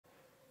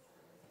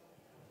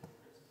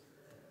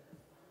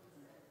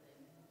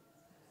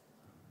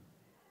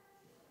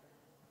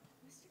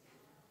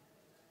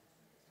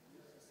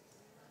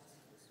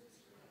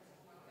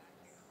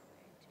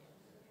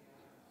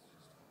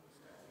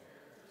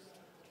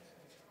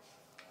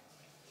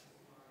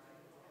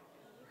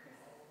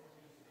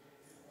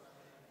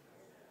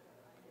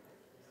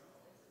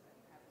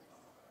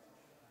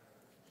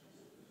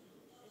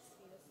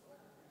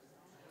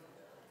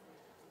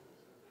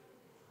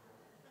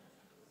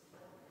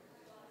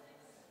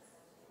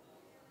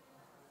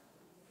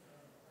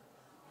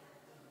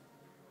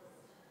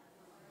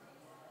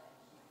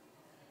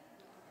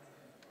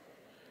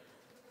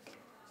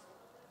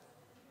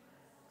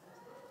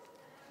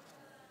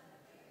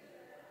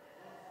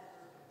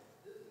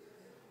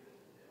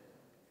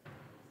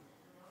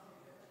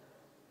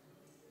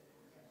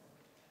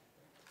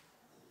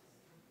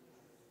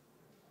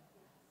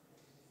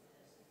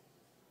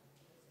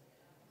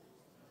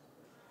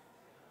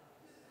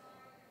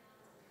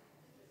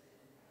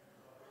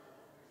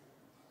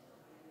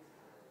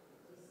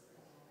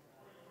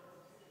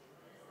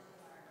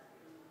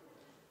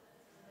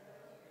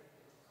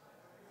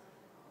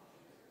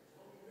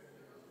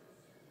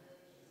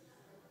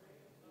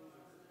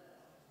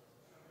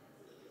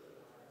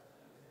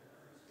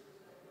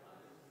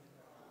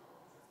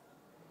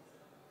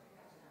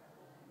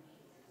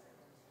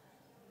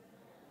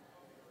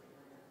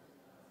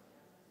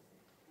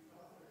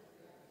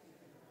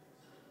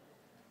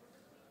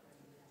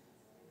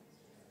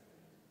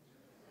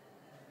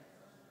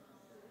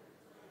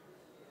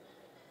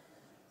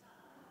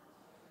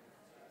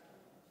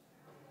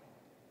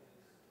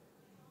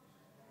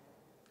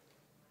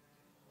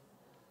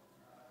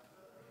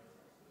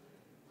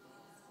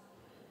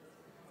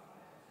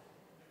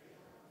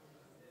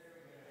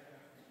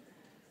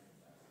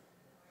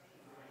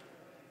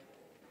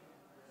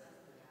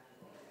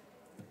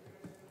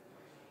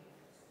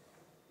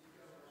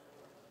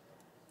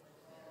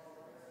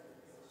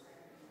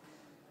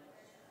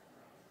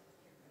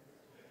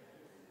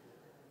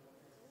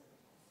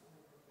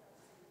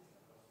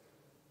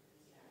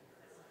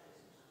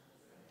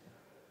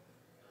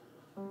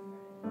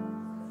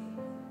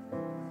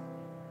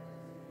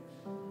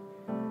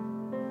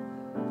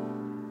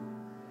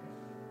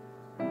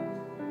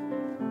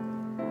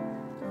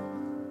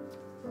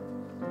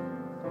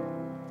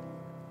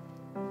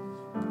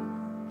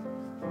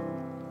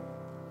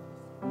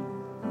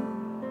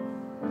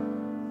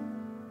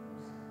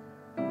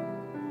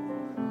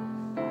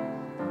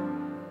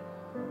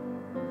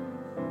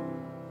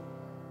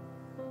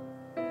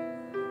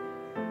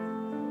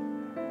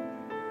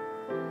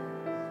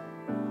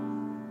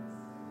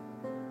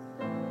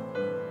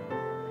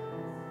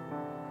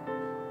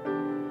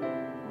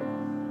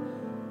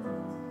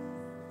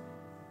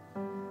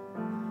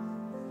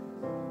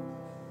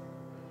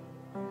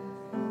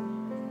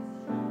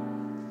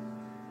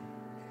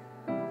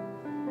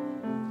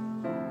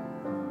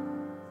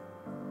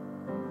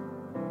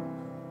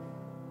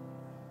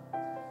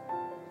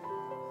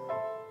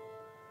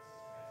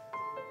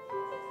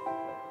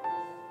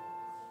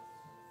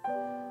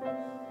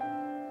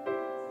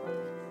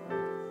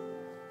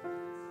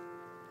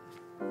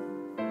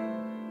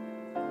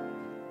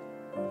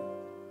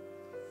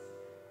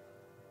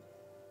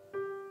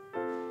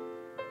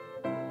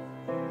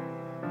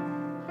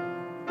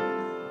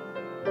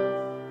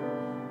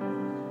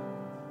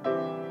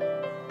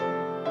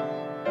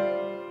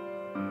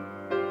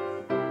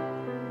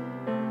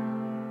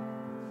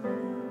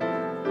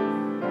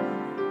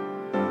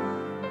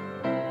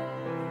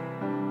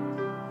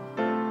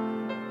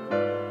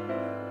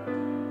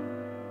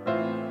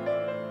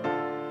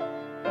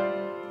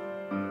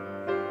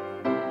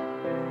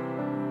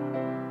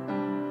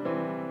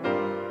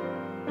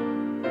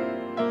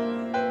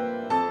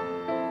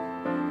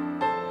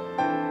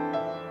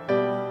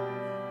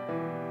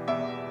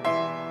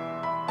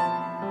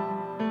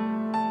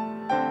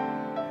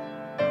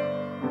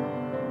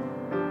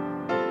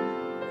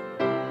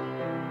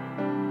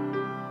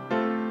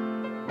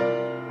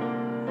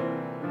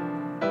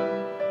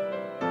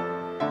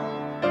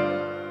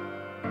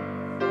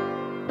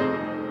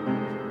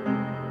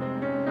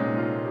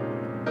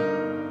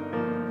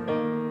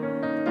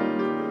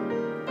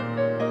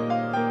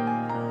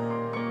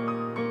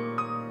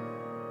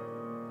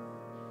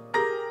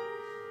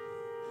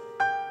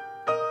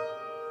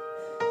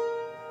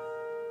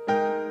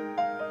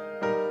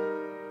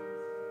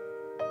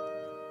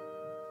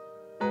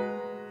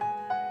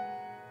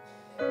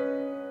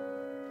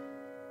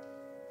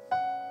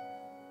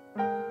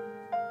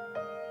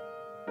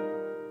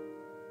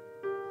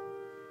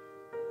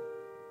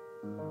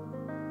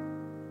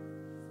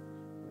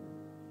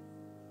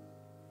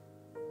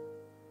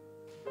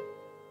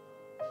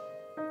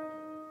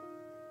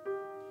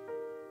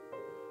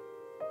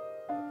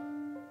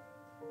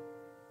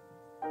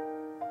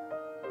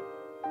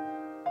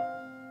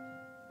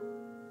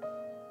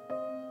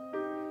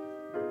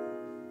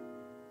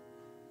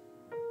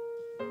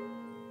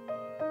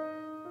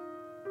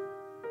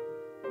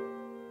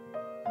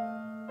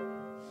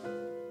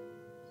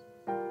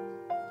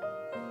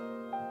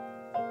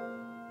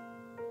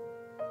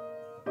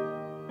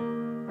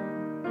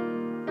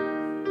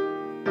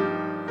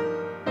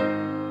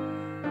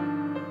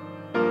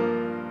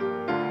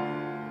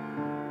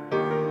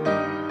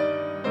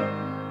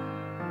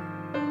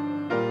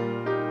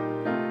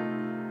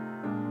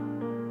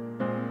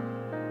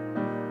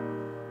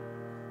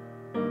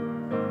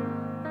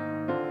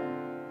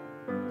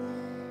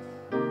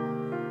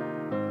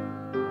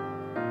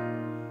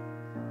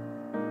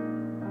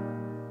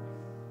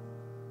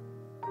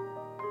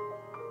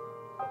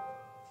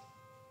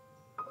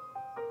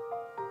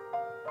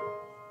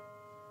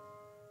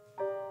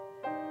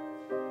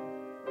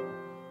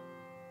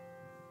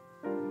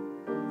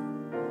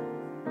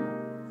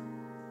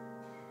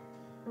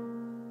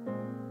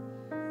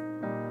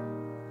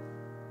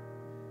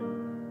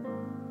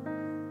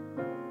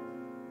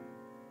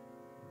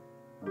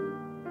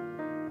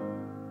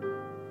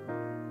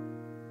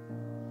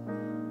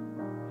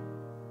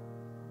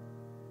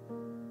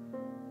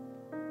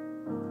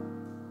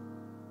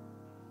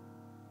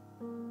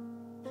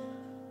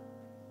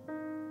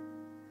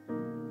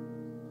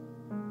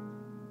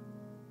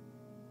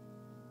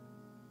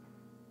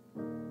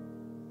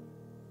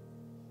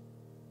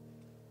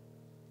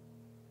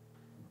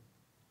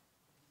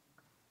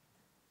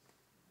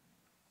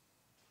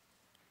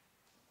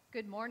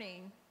Good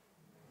morning.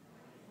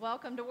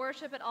 Welcome to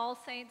worship at All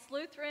Saints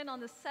Lutheran on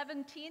the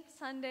 17th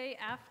Sunday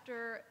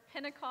after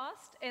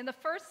Pentecost and the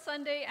first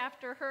Sunday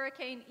after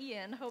Hurricane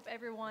Ian. Hope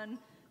everyone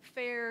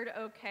fared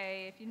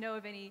okay. If you know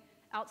of any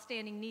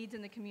outstanding needs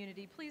in the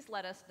community, please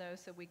let us know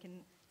so we can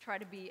try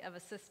to be of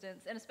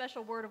assistance. And a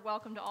special word of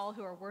welcome to all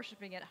who are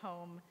worshiping at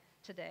home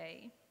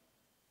today.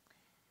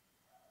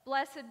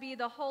 Blessed be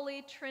the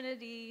Holy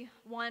Trinity,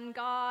 one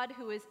God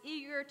who is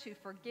eager to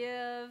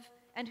forgive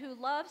and who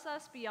loves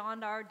us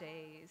beyond our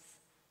days.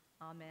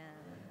 Amen.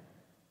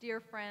 Dear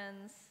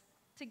friends,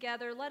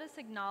 together let us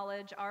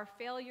acknowledge our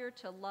failure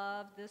to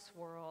love this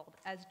world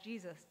as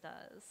Jesus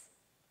does.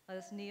 Let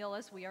us kneel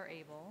as we are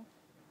able.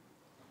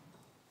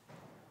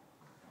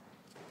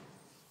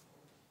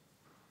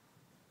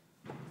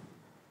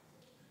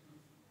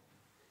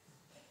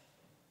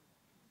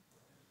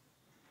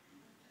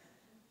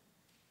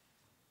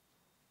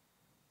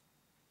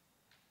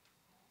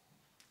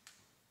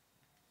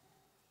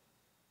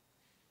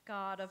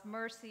 God of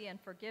mercy and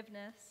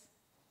forgiveness,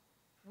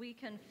 we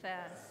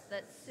confess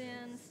that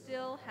sin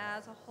still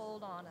has a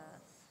hold on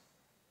us.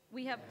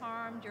 We have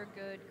harmed your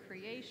good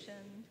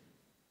creation.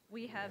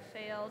 We have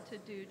failed to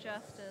do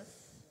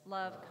justice,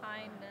 love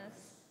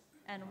kindness,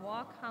 and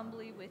walk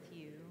humbly with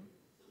you.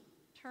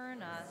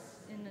 Turn us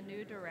in a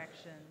new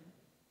direction.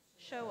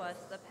 Show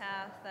us the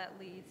path that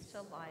leads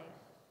to life.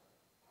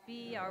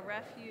 Be our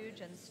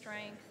refuge and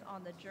strength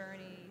on the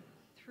journey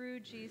through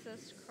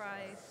Jesus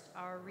Christ,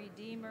 our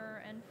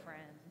Redeemer and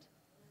friend.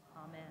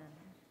 Amen.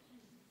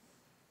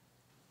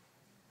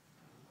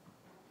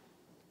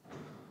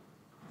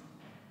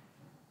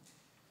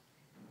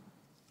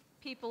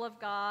 People of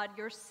God,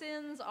 your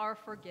sins are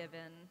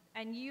forgiven,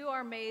 and you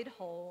are made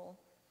whole.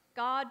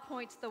 God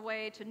points the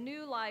way to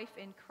new life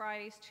in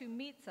Christ, who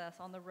meets us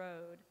on the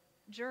road.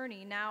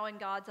 Journey now in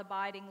God's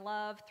abiding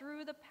love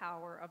through the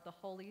power of the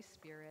Holy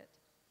Spirit.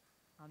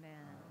 Amen.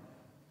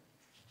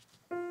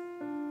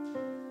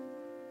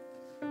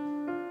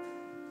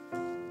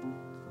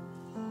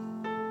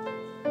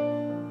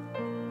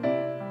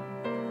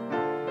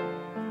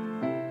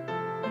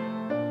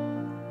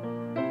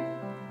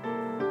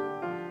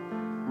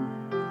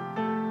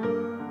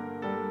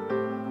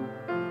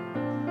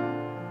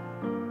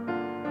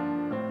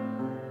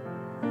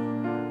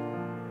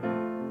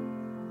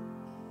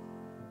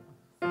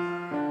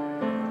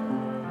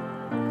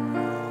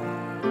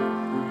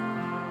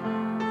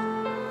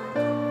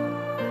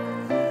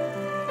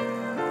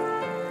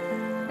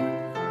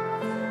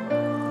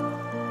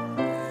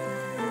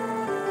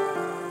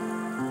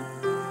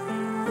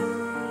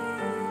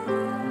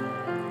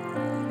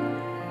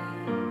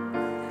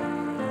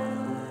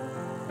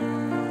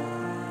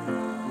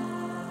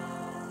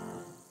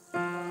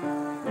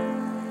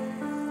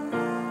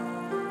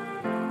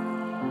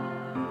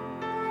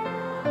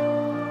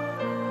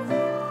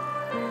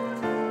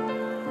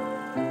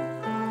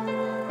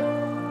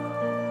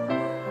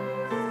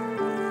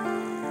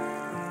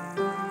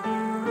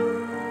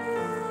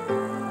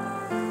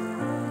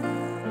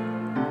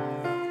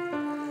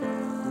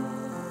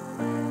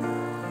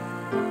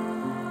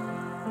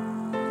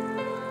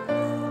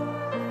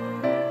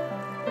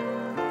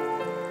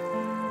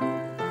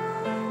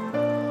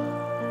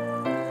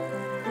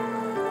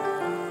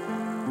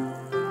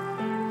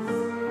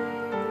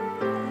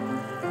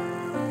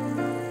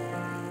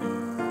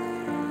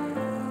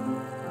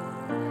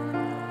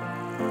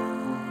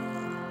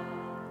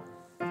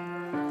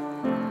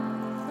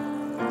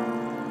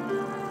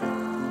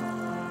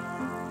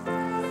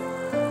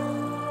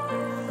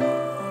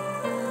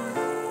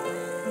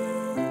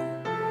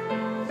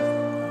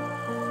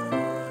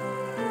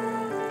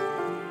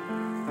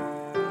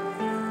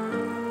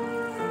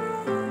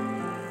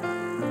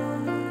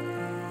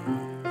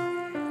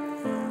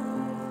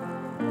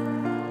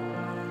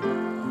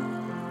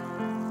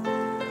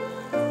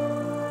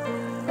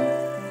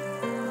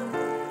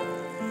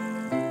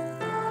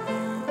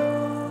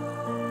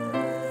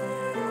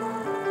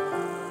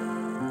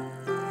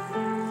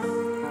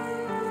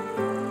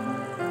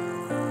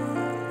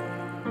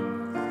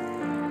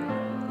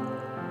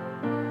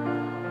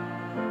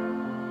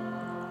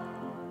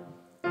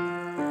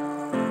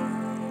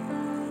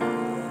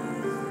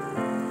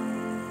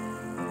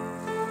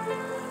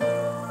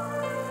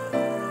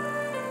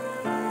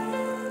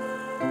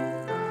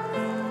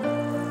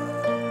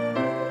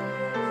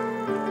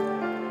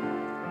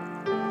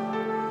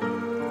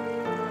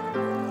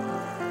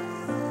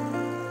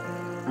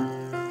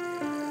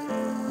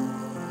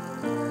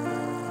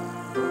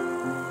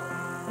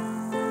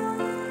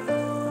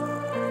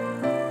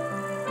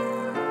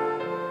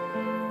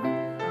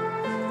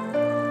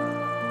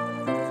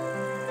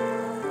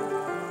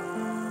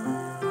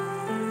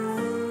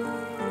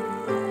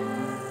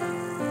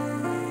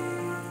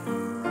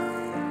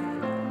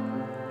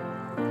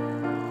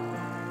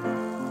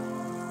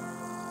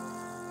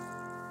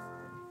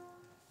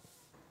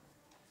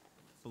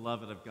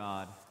 Beloved of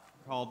God,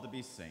 called to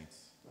be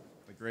saints,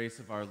 the grace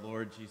of our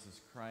Lord Jesus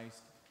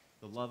Christ,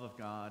 the love of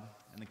God,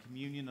 and the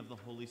communion of the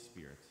Holy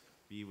Spirit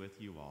be with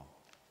you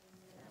all.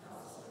 And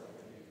also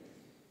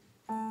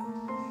with you.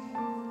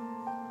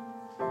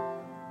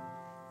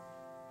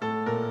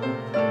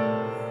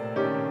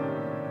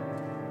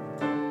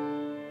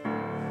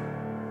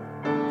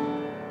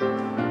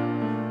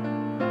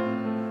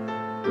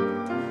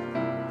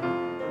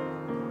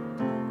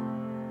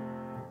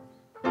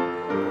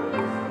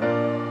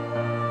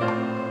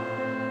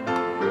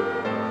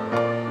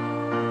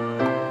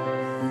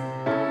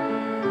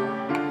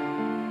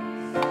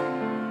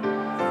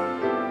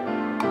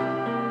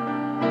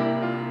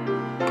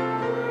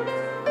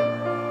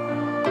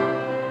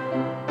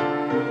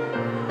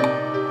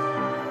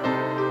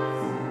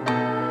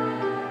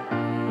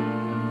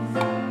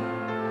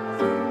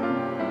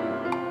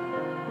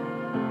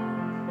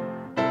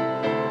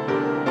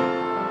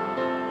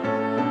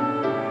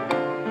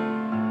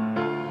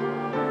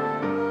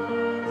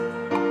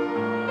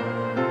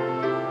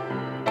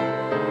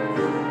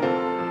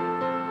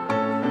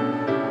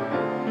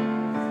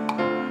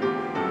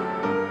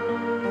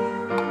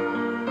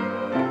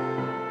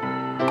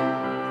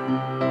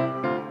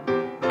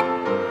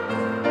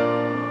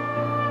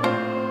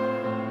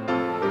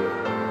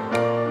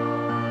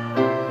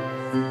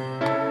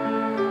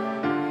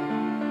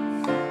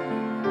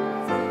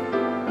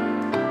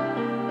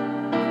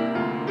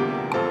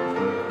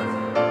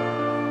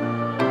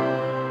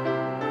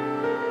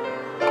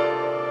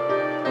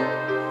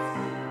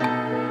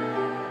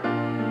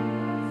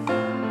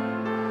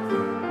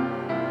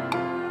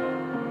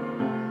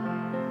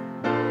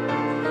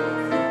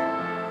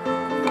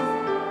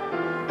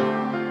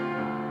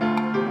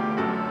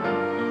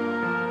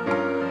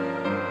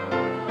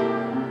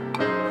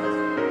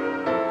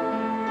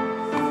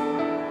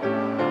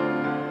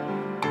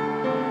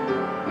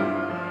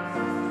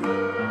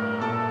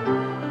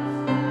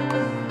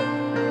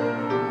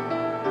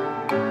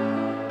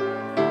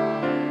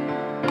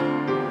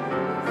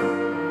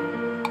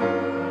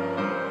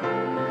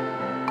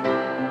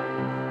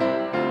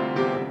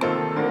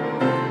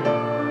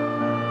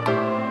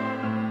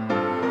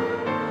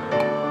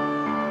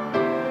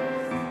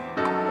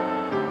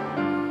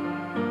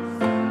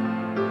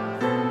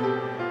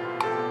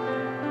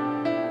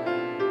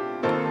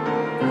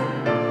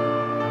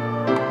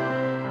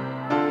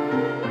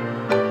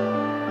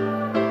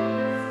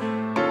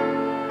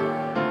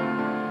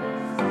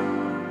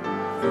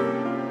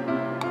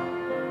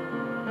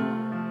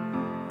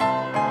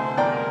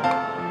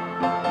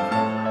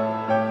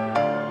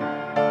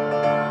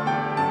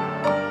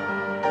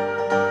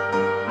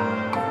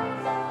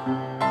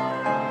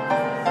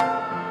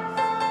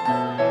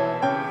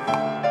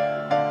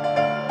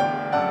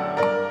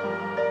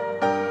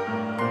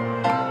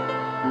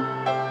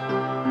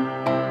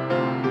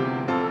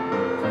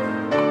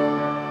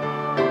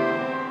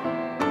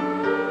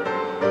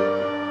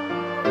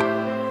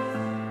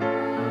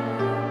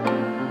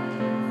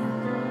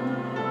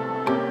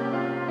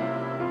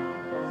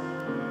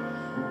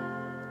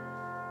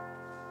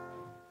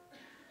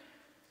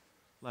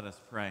 Let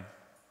us pray.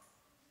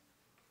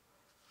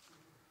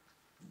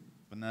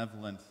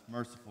 Benevolent,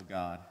 merciful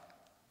God,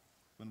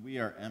 when we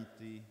are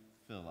empty,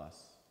 fill us.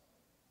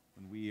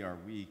 When we are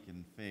weak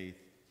in faith,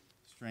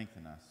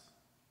 strengthen us.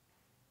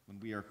 When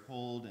we are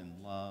cold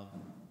in love,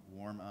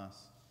 warm us,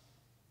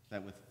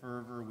 that with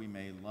fervor we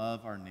may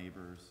love our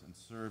neighbors and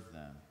serve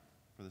them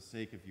for the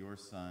sake of your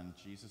Son,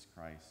 Jesus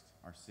Christ,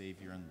 our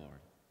Savior and Lord.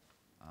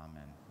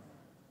 Amen.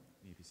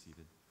 You may be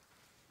seated.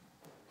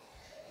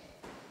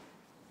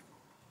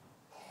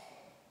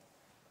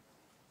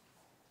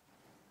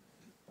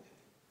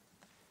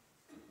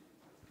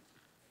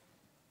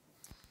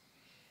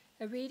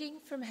 A reading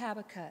from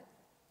Habakkuk,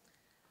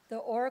 the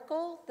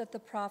oracle that the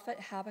prophet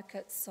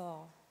Habakkuk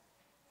saw.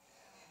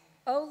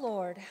 O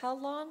Lord, how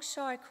long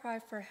shall I cry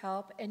for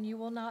help, and you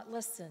will not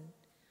listen,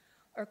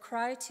 or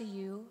cry to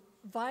you,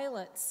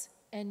 violence,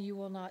 and you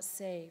will not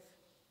save?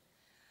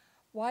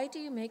 Why do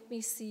you make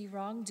me see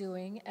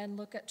wrongdoing and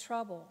look at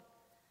trouble?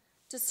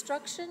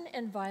 Destruction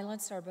and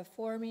violence are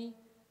before me,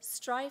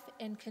 strife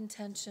and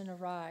contention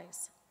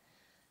arise.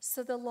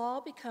 So the law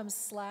becomes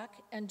slack,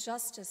 and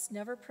justice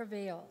never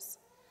prevails.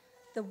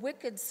 The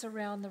wicked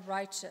surround the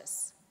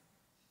righteous.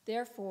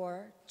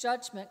 Therefore,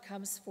 judgment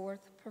comes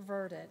forth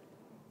perverted.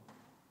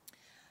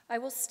 I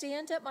will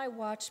stand at my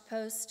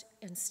watchpost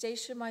and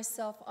station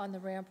myself on the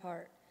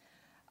rampart.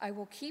 I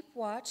will keep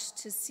watch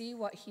to see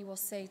what he will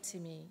say to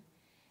me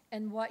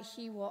and what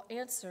he will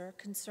answer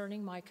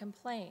concerning my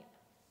complaint.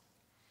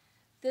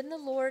 Then the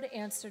Lord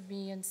answered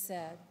me and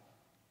said,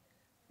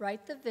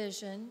 write the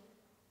vision,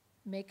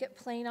 make it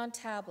plain on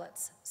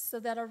tablets, so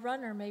that a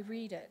runner may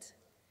read it.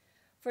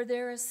 For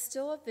there is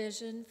still a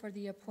vision for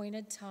the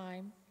appointed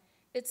time.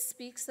 It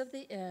speaks of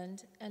the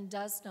end and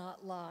does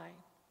not lie.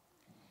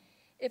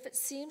 If it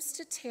seems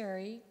to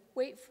tarry,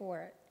 wait for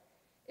it.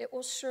 It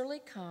will surely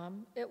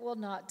come, it will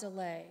not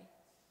delay.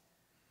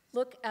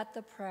 Look at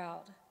the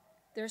proud.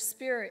 Their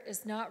spirit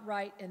is not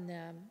right in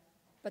them,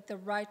 but the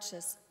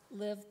righteous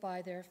live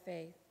by their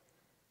faith.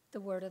 The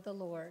word of the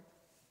Lord.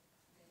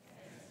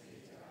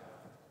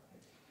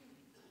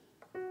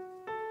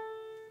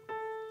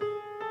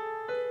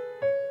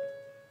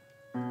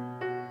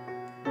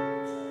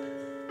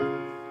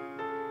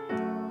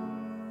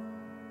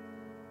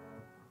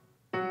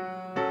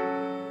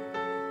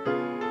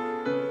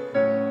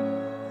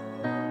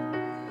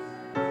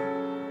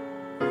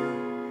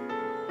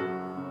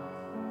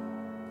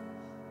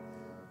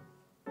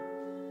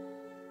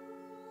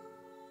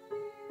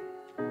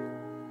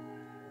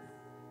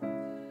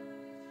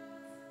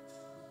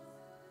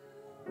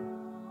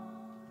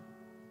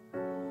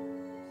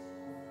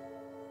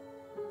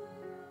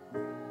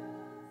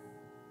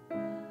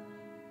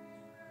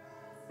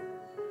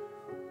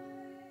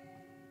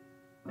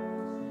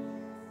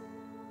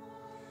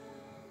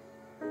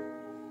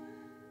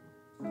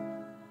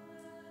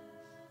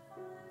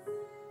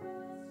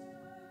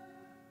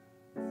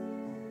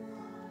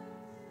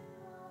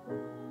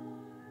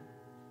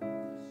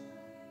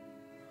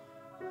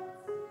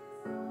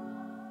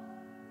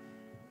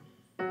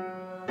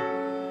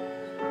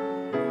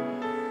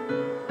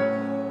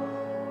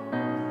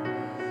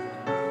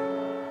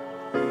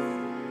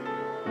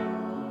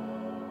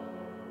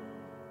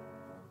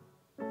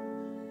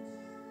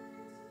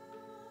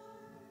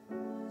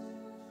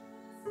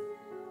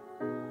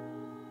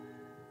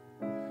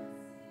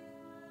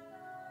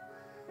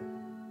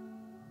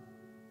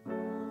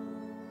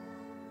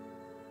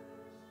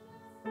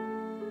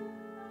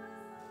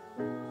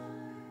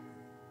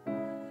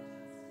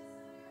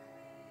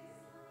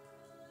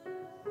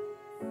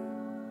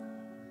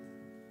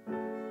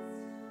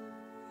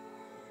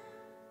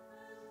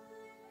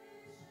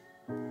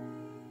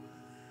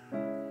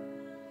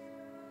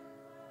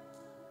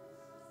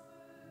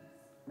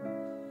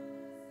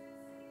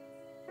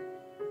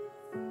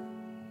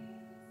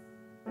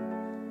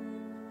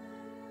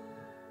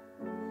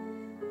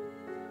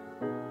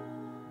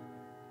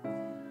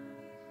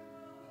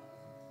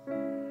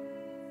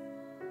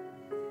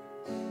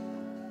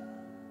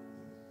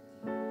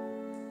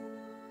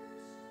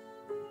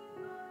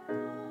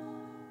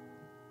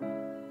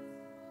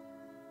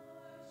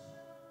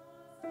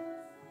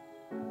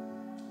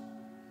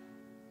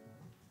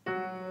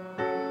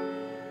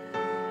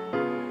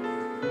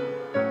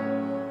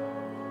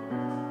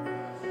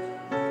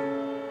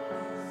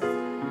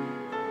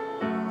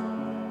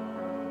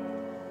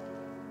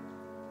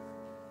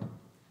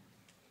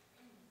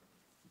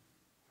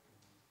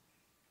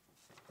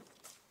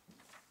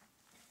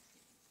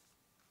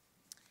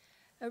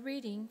 A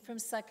reading from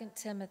 2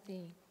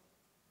 Timothy.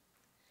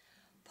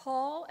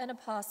 Paul, an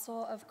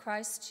apostle of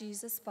Christ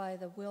Jesus by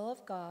the will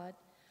of God,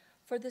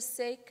 for the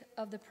sake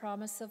of the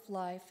promise of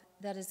life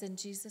that is in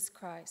Jesus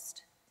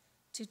Christ,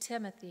 to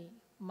Timothy,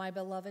 my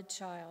beloved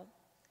child,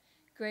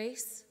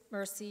 grace,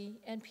 mercy,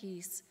 and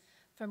peace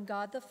from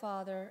God the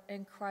Father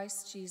and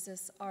Christ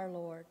Jesus our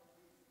Lord.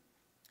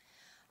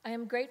 I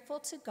am grateful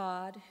to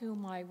God,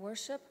 whom I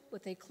worship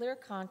with a clear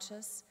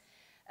conscience,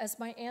 as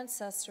my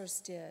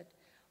ancestors did,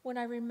 when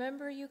I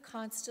remember you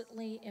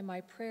constantly in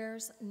my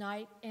prayers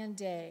night and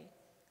day.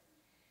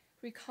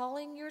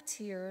 Recalling your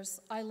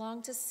tears, I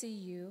long to see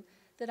you,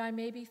 that I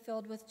may be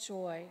filled with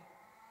joy.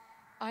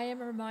 I am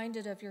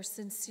reminded of your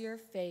sincere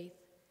faith,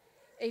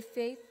 a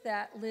faith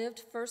that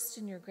lived first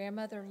in your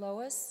grandmother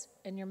Lois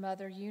and your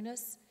mother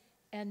Eunice,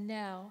 and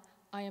now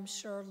I am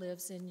sure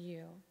lives in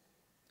you.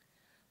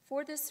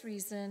 For this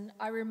reason,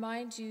 I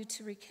remind you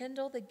to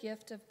rekindle the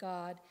gift of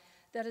God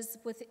that is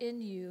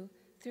within you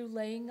through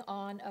laying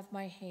on of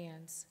my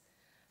hands.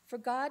 For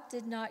God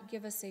did not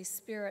give us a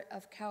spirit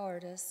of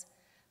cowardice,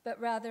 but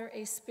rather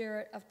a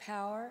spirit of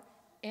power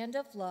and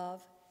of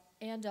love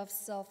and of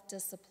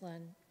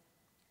self-discipline.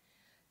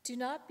 Do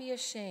not be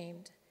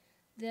ashamed,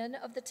 then,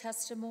 of the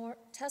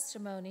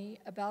testimony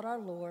about our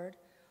Lord,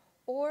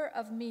 or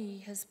of me,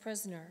 his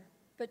prisoner,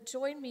 but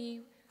join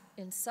me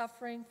in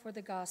suffering for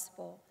the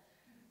gospel,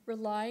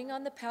 relying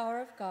on the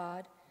power of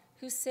God,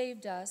 who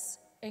saved us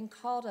and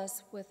called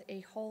us with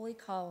a holy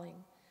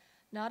calling,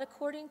 not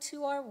according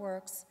to our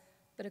works,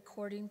 but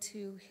according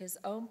to his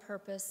own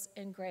purpose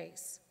and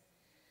grace.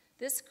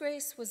 This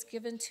grace was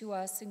given to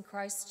us in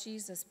Christ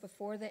Jesus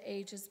before the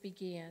ages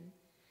began,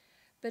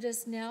 but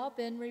has now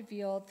been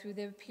revealed through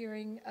the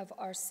appearing of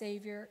our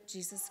Savior,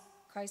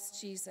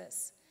 Christ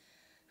Jesus,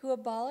 who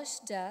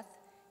abolished death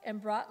and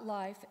brought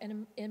life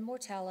and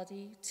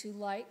immortality to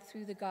light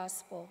through the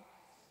gospel.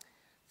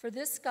 For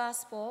this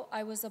gospel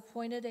I was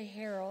appointed a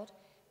herald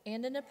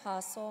and an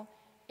apostle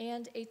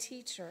and a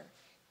teacher,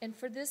 and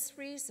for this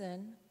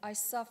reason I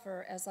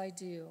suffer as I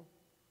do.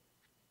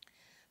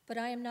 But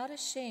I am not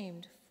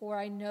ashamed, for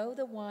I know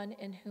the one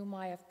in whom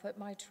I have put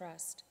my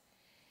trust,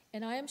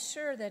 and I am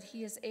sure that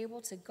he is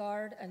able to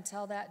guard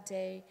until that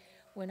day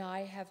when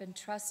I have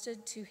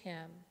entrusted to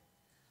him.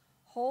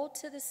 Hold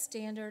to the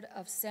standard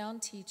of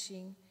sound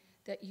teaching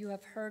that you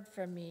have heard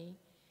from me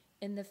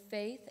in the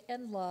faith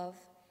and love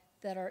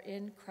that are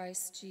in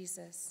Christ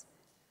Jesus.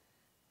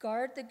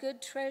 Guard the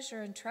good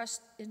treasure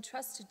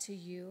entrusted to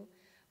you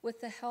with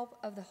the help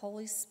of the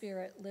Holy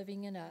Spirit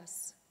living in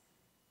us.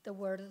 The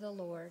word of the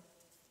Lord.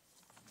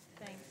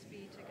 Thanks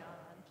be to God.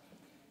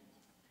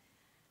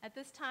 At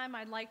this time,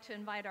 I'd like to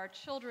invite our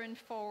children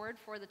forward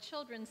for the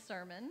children's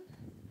sermon.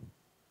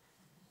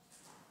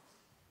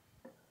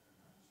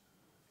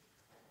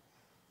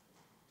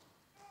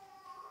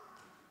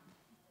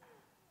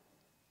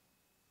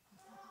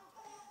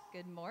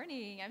 Good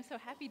morning. I'm so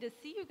happy to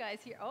see you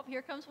guys here. Oh,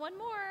 here comes one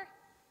more.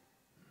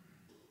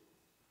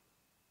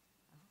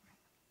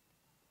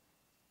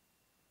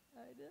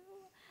 I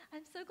know.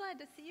 I'm so glad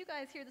to see you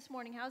guys here this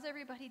morning. How's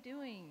everybody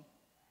doing?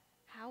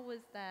 How was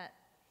that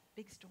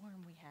big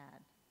storm we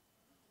had?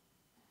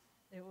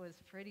 It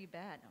was pretty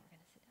bad. No, we're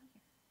going to sit down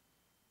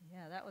here.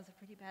 Yeah, that was a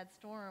pretty bad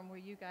storm. Were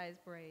you guys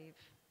brave?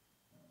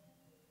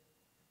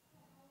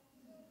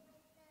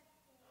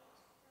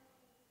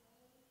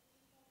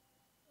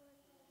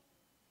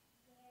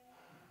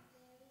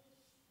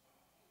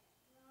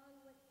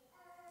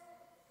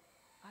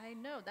 I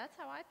know, that's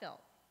how I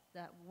felt.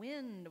 That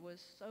wind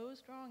was so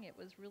strong, it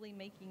was really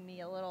making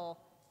me a little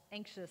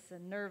anxious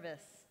and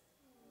nervous.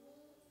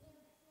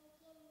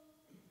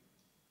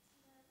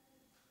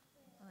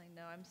 I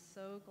know, I'm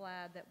so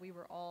glad that we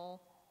were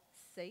all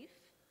safe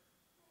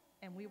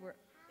and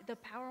the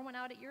power went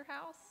out at your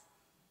house?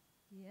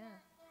 Yeah.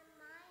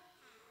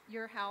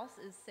 Your house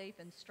is safe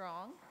and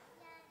strong?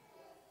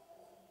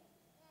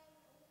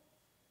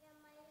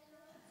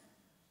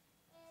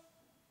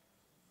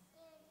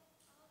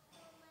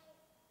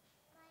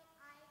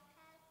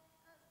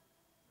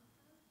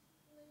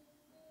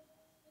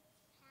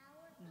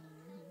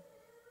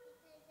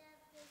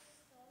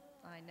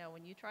 I know,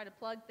 when you try to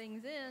plug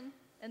things in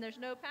and there's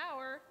no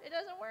power, it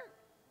doesn't work.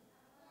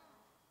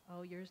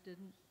 Oh, yours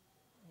didn't?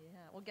 Yeah,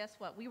 well, guess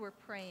what? We were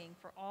praying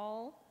for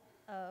all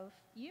of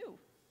you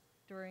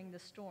during the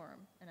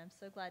storm, and I'm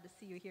so glad to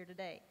see you here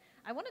today.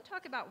 I want to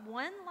talk about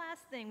one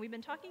last thing. We've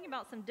been talking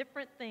about some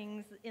different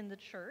things in the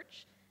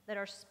church that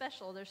are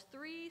special. There's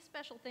 3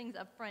 special things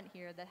up front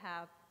here that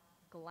have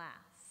glass.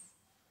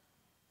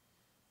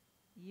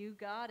 You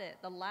got it.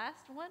 The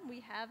last one we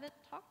haven't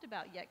talked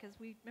about yet, because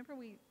we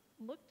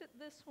looked at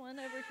this one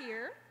over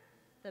here,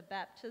 the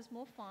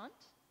baptismal font.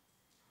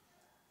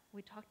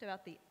 We talked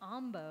about the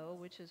ambo,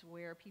 which is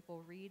where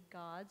people read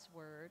God's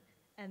word,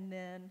 and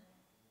then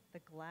the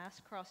glass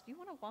cross. Do you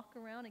want to walk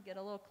around and get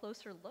a little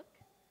closer look?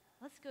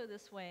 Let's go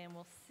this way and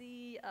we'll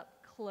see up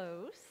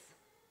close.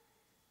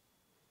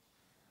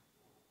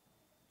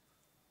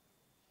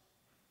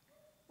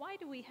 Why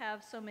do we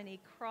have so many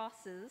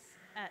crosses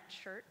at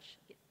church?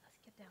 Let's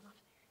get down off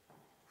there.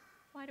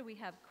 Why do we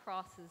have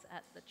crosses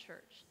at the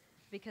church?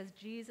 Because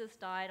Jesus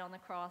died on the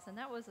cross, and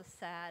that was a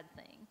sad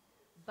thing.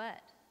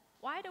 But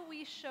why do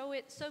we show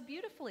it so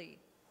beautifully?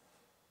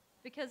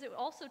 Because it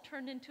also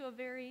turned into a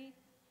very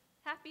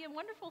happy and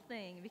wonderful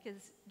thing,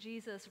 because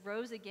Jesus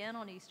rose again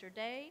on Easter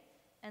Day,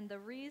 and the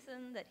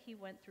reason that he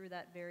went through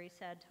that very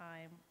sad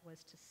time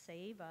was to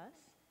save us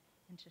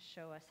and to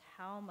show us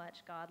how much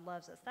God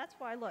loves us. That's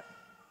why, look,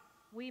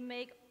 we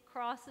make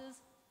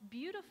crosses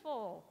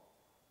beautiful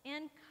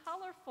and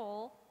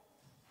colorful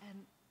and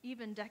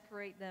even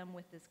decorate them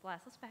with this glass.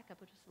 Let's back up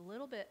just a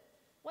little bit.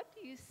 what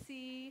do you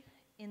see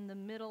in the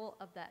middle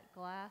of that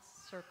glass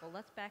circle?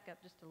 Let's back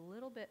up just a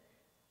little bit.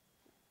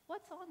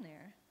 What's on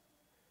there?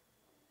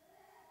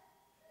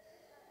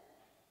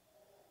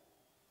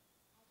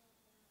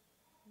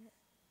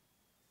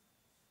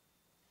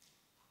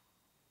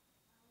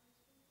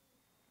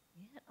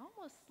 Yeah, it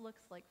almost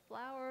looks like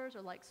flowers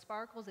or like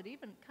sparkles. It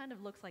even kind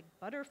of looks like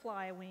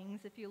butterfly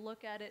wings if you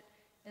look at it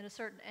in a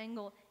certain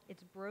angle.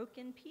 It's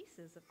broken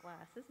pieces of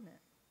glass, isn't it?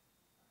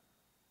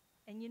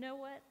 And you know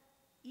what?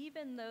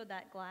 Even though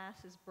that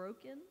glass is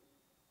broken,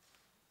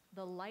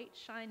 the light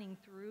shining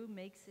through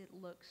makes it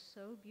look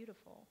so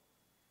beautiful.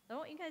 I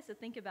want you guys to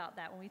think about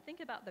that. When we think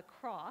about the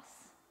cross,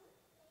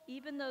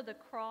 even though the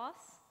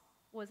cross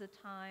was a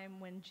time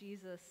when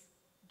Jesus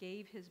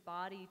gave his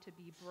body to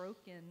be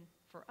broken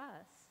for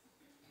us,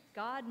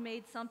 God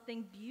made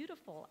something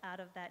beautiful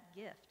out of that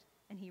gift.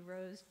 And he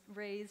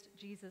raised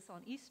Jesus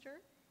on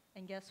Easter.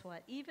 And guess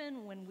what?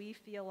 Even when we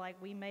feel like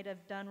we may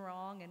have done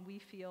wrong and we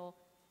feel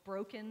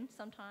broken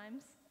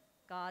sometimes,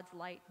 God's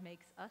light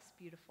makes us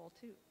beautiful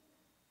too.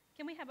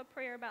 Can we have a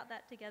prayer about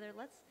that together?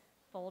 Let's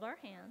fold our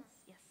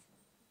hands. Yes.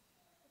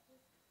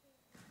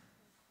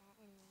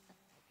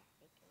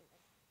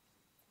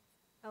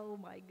 Oh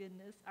my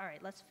goodness. All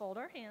right, let's fold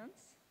our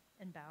hands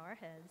and bow our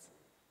heads.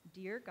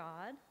 Dear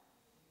God,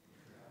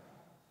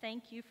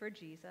 thank you for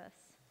Jesus.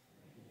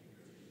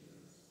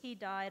 He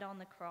died on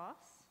the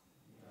cross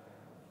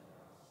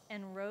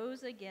and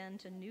rose again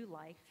to new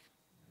life.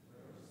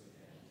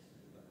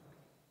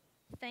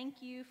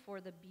 Thank you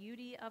for the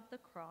beauty of the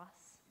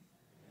cross,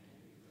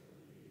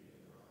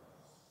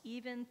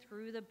 even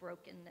through the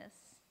brokenness.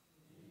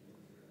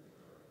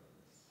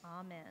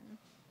 Amen.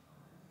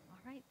 All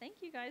right, thank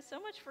you guys so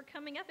much for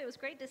coming up. It was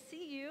great to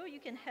see you. You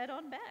can head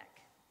on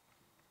back.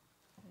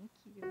 Thank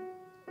you.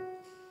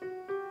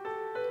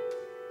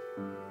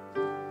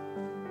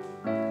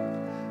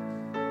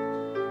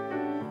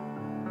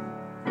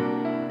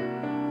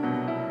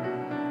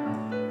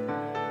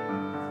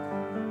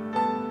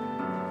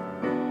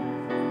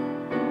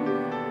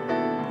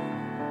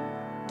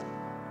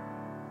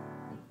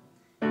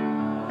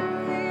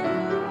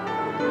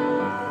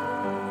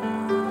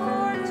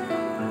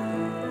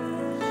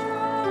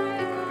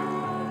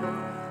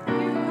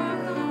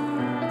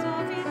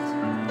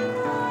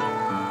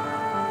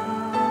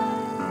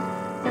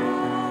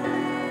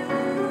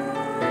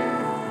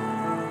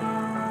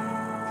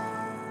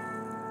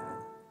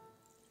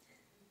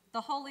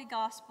 The Holy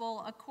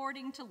Gospel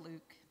according to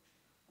Luke.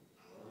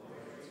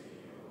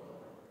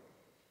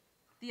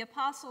 The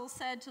apostles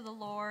said to the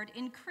Lord,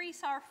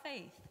 "Increase our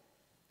faith."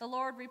 The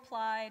Lord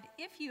replied,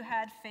 "If you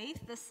had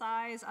faith the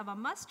size of a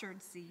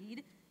mustard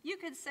seed, you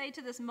could say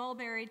to this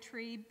mulberry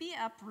tree, 'Be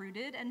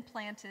uprooted and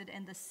planted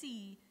in the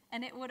sea,'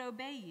 and it would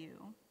obey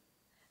you.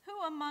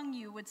 Who among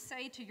you would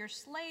say to your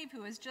slave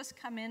who has just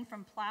come in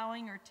from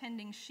plowing or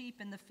tending sheep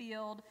in the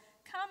field,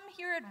 'Come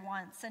here at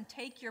once and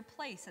take your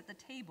place at the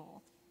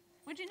table'?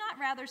 Would you not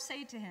rather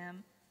say to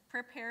him,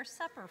 'Prepare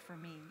supper for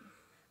me.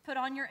 Put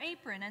on your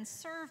apron and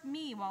serve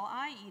me while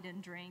I eat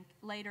and drink.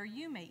 Later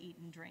you may eat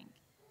and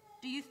drink'?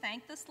 Do you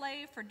thank the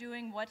slave for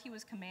doing what he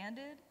was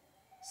commanded?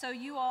 So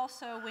you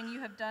also, when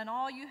you have done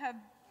all you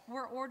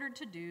were ordered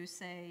to do,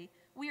 say,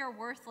 'We are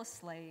worthless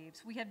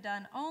slaves. We have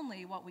done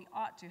only what we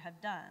ought to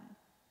have done.'"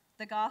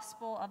 The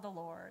gospel of the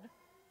Lord.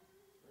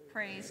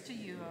 Praise to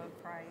you, O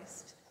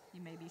Christ.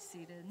 You may be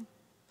seated.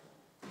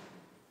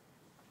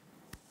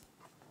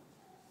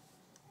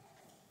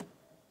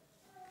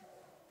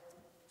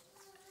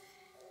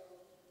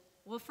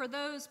 Well, for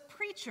those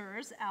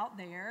preachers out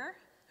there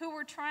who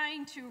were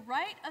trying to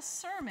write a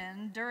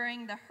sermon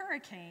during the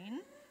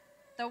hurricane,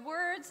 the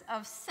words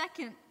of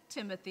 2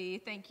 Timothy,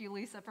 thank you,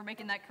 Lisa, for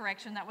making that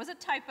correction. That was a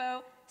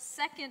typo.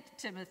 2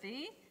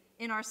 Timothy,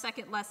 in our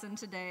second lesson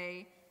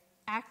today,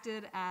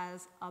 acted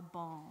as a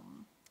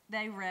balm.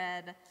 They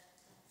read,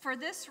 "For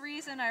this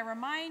reason I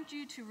remind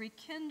you to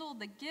rekindle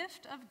the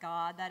gift of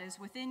God that is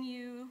within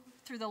you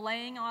through the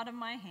laying on of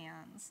my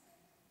hands.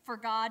 For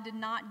God did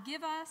not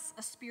give us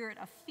a spirit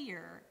of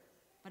fear,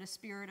 but a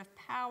spirit of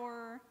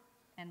power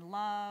and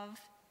love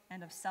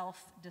and of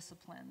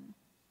self-discipline."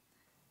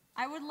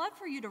 I would love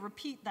for you to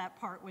repeat that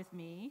part with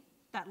me,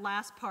 that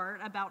last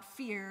part about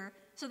fear,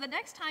 so the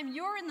next time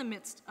you're in the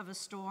midst of a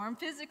storm,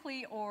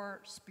 physically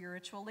or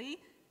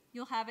spiritually,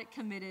 you'll have it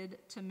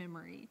committed to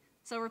memory.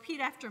 So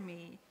repeat after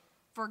me.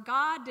 For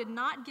God did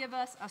not give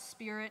us a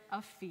spirit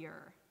of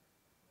fear.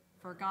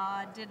 For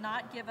God did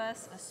not give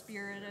us a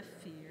spirit of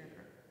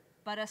fear,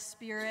 but a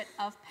spirit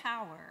of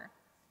power,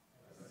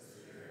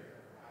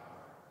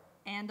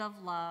 and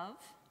of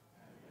love,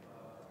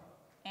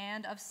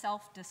 and of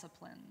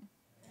self-discipline.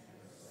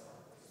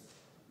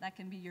 That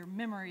can be your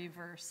memory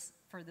verse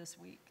for this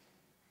week.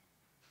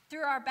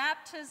 Through our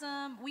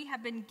baptism, we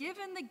have been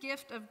given the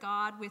gift of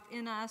God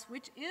within us,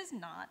 which is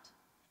not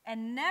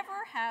and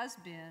never has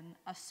been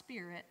a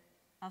spirit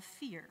of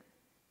fear.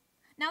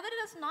 Now, that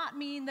does not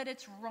mean that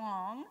it's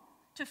wrong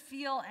to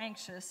feel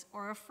anxious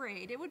or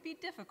afraid. It would be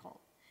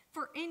difficult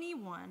for any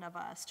one of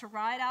us to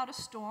ride out a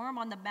storm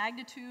on the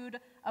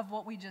magnitude of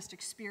what we just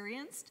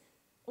experienced,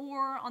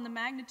 or on the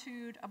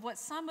magnitude of what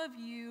some of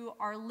you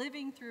are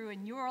living through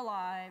in your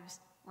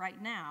lives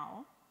right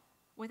now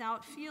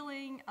without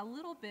feeling a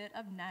little bit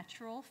of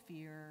natural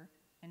fear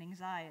and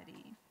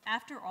anxiety.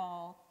 After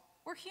all,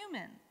 we're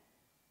human,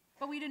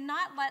 but we do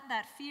not let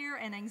that fear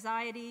and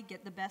anxiety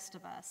get the best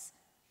of us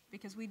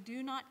because we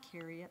do not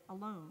carry it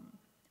alone.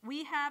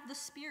 We have the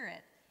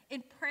Spirit.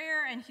 In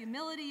prayer and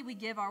humility, we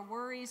give our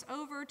worries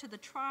over to the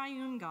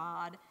triune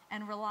God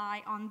and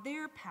rely on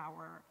their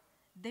power,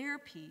 their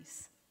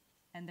peace,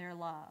 and their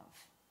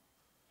love.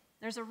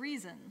 There's a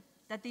reason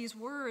that these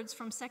words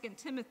from 2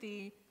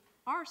 Timothy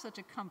are such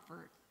a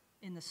comfort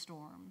in the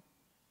storm,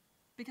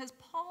 because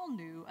Paul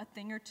knew a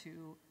thing or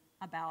two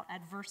about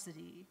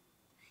adversity.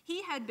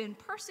 He had been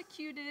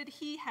persecuted,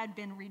 he had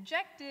been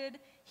rejected,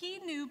 he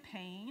knew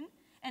pain,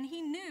 and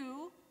he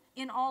knew,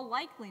 in all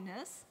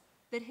likeliness,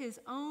 that his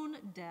own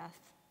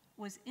death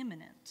was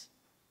imminent.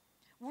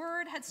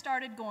 Word had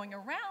started going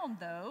around,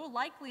 though,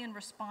 likely in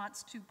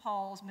response to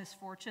Paul's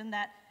misfortune,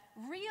 that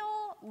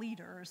real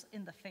leaders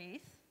in the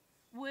faith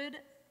would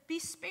be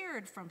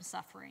spared from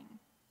suffering,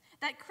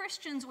 that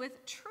Christians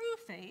with true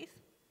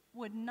faith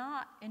would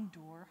not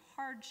endure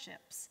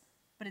hardships,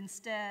 but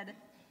instead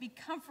be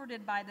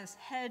comforted by this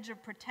hedge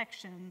of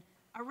protection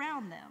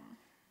around them.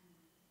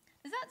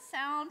 Does that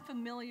sound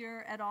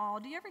familiar at all?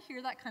 Do you ever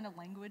hear that kind of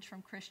language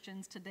from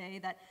Christians today,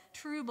 that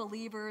true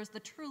believers, the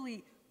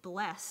truly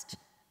blessed,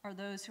 are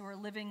those who are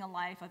living a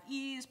life of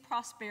ease,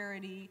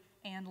 prosperity,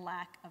 and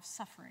lack of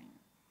suffering?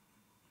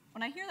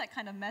 When I hear that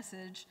kind of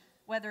message,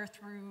 whether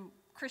through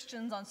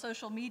Christians on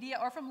social media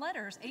or from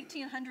letters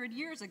 1,800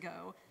 years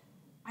ago,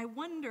 I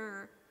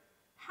wonder,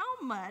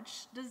 how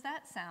much does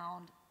that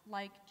sound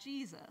like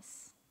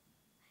Jesus?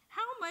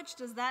 How much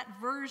does that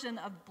version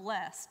of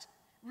blessed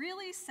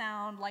really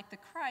sound like the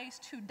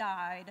Christ who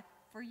died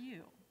for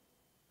you?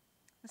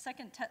 The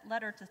second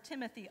letter to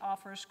Timothy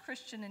offers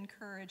Christian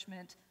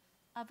encouragement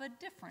of a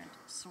different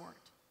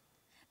sort.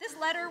 This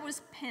letter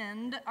was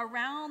penned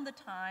around the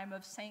time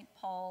of St.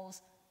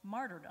 Paul's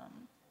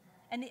martyrdom,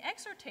 and the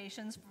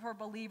exhortations for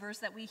believers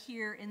that we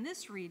hear in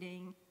this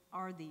reading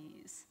are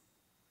these: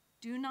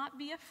 do not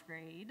be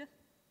afraid,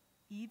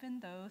 even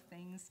though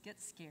things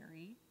get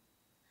scary.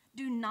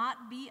 Do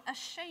not be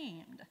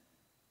ashamed,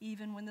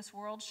 even when this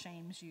world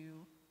shames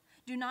you.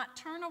 Do not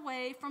turn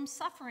away from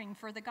suffering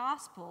for the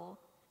gospel,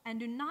 and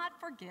do not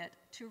forget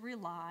to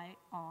rely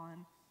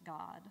on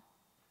God.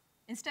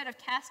 Instead of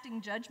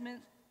casting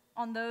judgment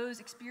on those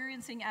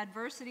experiencing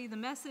adversity, the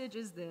message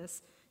is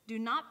this: do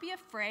not be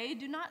afraid,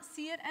 do not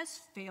see it as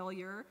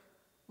failure.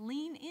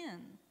 Lean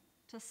in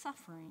to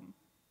suffering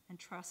and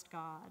trust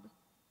God.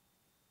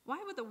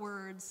 Why would the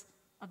words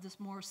of this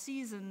more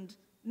seasoned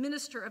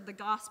minister of the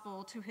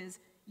gospel to his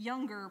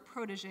younger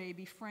protege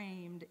be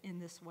framed in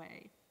this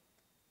way?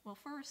 Well,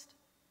 first,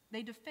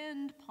 they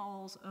defend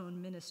Paul's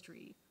own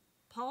ministry.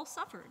 Paul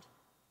suffered,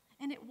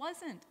 and it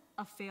wasn't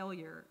a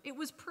failure. It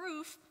was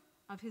proof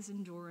of his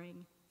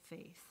enduring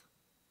faith.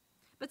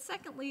 But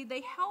secondly,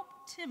 they help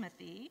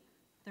Timothy,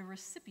 the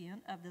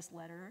recipient of this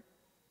letter,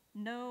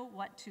 know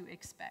what to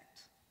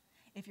expect.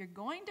 If you're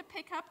going to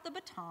pick up the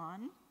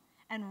baton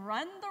and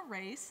run the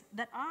race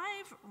that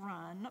I've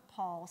run,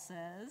 Paul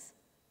says,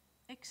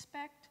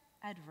 expect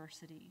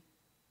adversity.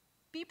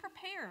 Be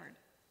prepared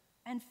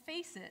and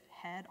face it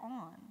head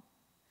on.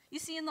 You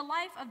see, in the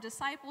life of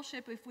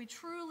discipleship, if we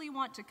truly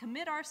want to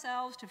commit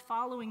ourselves to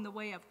following the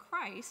way of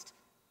Christ,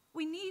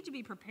 we need to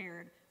be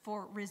prepared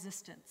for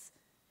resistance.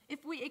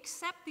 If we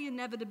accept the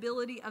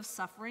inevitability of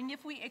suffering,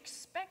 if we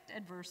expect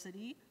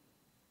adversity,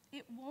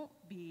 it won't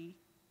be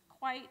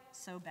quite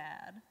so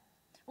bad.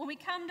 When we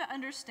come to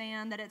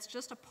understand that it's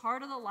just a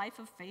part of the life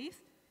of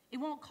faith, it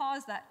won't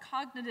cause that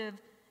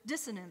cognitive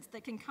dissonance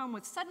that can come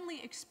with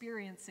suddenly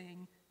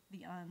experiencing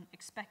the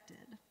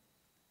unexpected.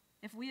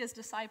 If we as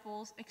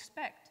disciples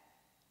expect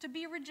to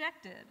be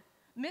rejected,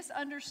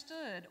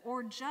 misunderstood,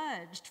 or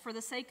judged for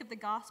the sake of the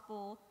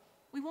gospel,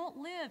 we won't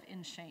live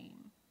in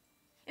shame.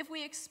 If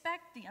we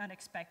expect the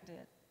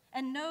unexpected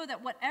and know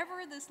that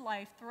whatever this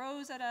life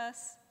throws at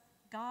us,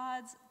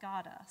 God's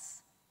got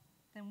us,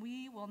 then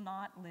we will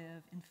not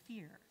live in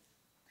fear.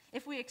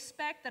 If we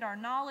expect that our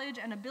knowledge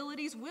and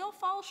abilities will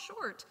fall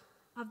short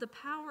of the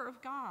power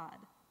of God,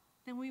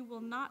 then we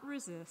will not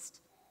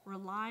resist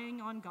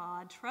relying on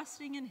God,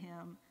 trusting in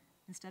Him,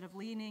 instead of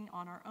leaning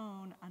on our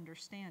own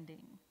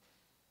understanding.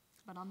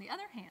 But on the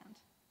other hand,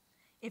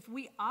 if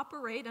we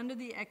operate under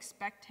the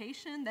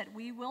expectation that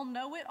we will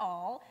know it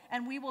all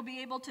and we will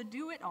be able to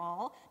do it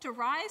all, to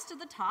rise to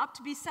the top,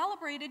 to be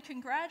celebrated,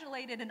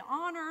 congratulated, and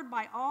honored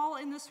by all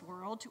in this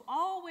world, to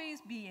always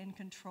be in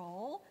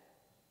control,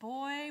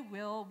 boy,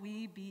 will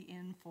we be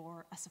in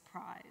for a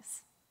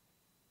surprise.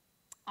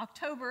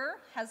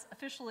 October has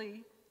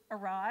officially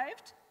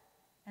arrived,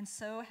 and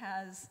so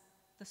has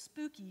the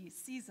spooky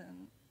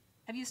season.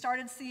 Have you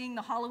started seeing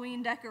the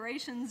Halloween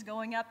decorations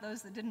going up,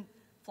 those that didn't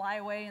fly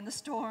away in the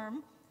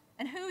storm?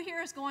 And who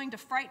here is going to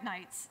Fright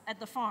Nights at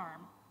the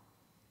farm?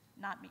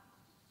 Not me.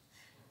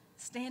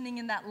 Standing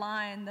in that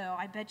line, though,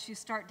 I bet you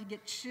start to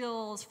get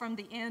chills from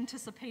the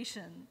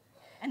anticipation.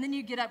 And then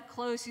you get up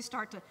close, you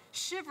start to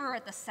shiver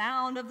at the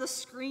sound of the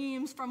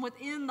screams from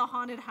within the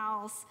haunted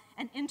house,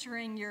 and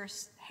entering, your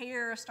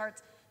hair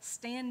starts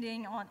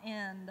standing on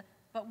end.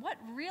 But what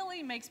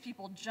really makes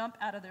people jump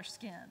out of their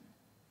skin?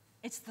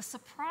 It's the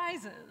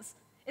surprises.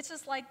 It's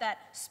just like that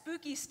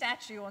spooky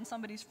statue on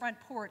somebody's front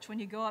porch when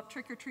you go up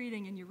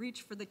trick-or-treating and you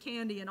reach for the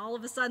candy and all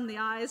of a sudden the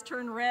eyes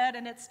turn red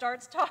and it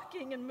starts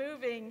talking and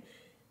moving.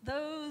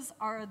 Those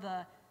are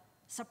the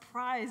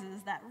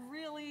surprises that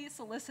really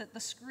solicit the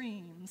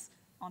screams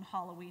on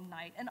Halloween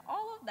night. And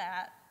all of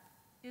that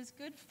is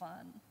good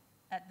fun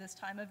at this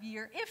time of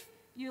year if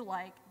you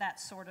like that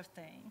sort of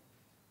thing.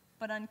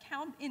 But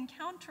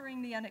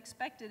encountering the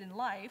unexpected in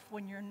life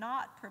when you're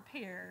not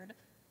prepared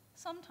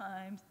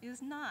sometimes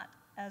is not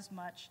as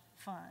much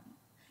fun.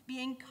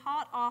 Being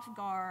caught off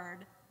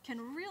guard can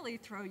really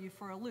throw you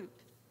for a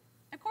loop.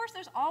 Of course,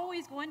 there's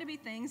always going to be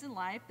things in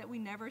life that we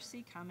never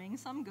see coming,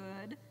 some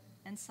good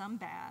and some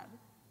bad.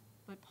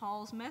 But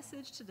Paul's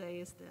message today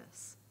is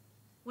this: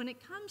 when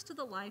it comes to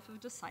the life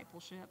of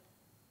discipleship,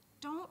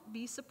 don't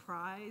be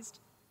surprised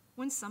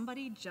when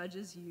somebody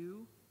judges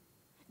you.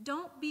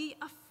 Don't be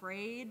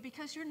afraid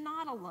because you're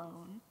not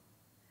alone.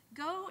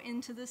 Go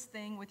into this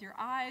thing with your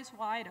eyes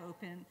wide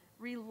open,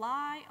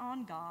 rely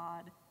on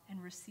God,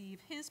 and receive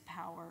his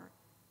power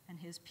and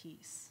his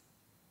peace.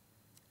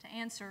 To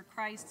answer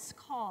Christ's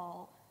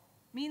call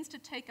means to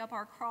take up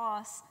our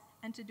cross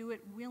and to do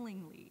it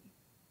willingly.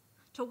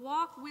 To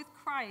walk with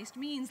Christ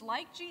means,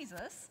 like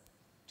Jesus,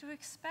 to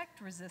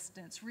expect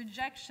resistance,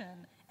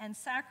 rejection, and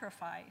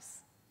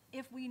sacrifice.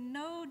 If we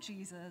know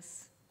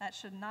Jesus, that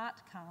should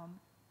not come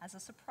as a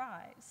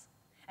surprise.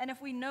 And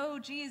if we know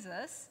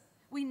Jesus,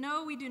 we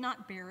know we do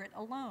not bear it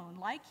alone.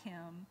 Like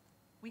him,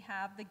 we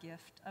have the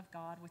gift of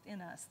God within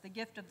us, the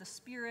gift of the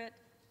Spirit,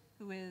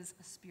 who is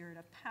a spirit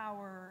of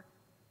power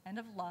and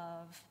of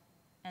love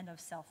and of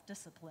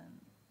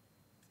self-discipline.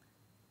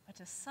 But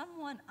to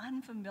someone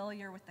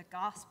unfamiliar with the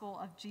gospel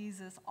of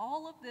Jesus,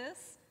 all of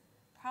this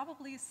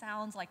probably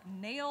sounds like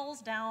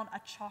nails down a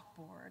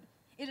chalkboard.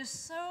 It is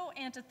so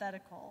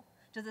antithetical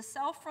to the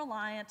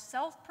self-reliant,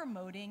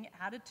 self-promoting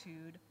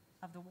attitude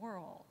of the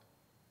world.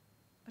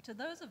 But to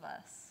those of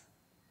us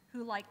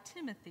who, like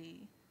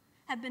Timothy,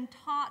 have been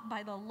taught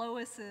by the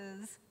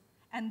Loises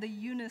and the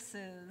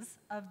Eunices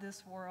of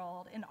this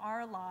world in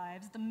our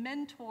lives, the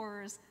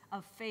mentors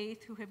of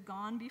faith who have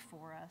gone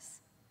before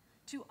us,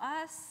 to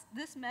us,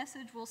 this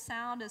message will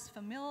sound as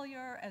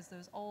familiar as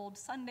those old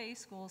Sunday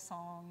school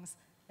songs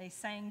they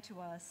sang to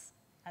us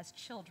as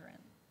children.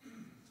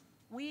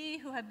 We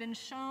who have been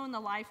shown the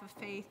life of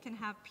faith can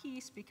have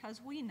peace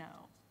because we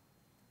know,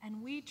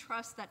 and we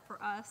trust that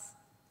for us,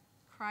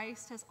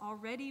 Christ has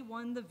already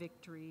won the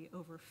victory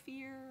over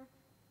fear,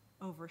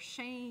 over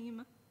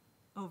shame,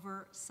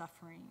 over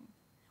suffering.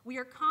 We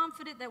are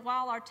confident that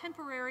while our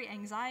temporary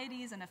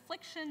anxieties and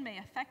affliction may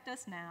affect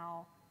us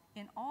now,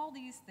 in all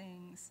these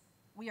things,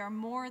 we are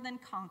more than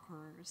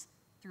conquerors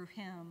through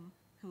him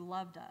who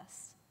loved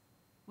us.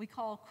 We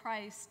call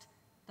Christ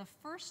the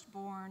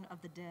firstborn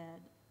of the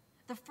dead,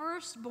 the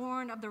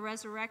firstborn of the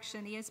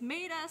resurrection. He has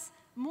made us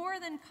more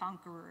than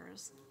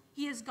conquerors.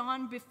 He has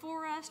gone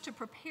before us to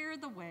prepare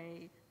the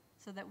way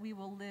so that we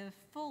will live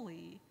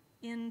fully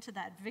into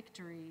that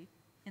victory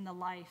in the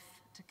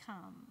life to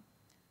come.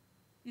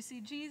 You see,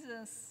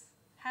 Jesus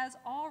has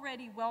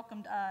already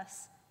welcomed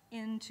us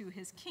into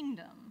his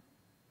kingdom,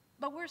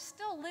 but we're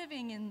still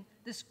living in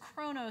this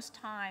chronos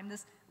time,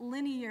 this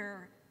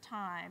linear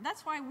time.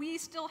 That's why we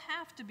still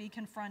have to be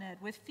confronted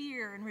with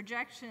fear and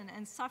rejection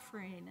and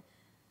suffering.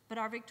 But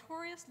our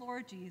victorious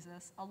Lord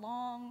Jesus,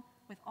 along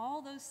with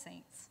all those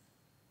saints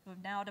who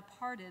have now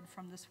departed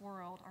from this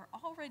world, are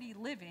already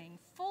living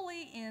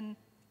fully in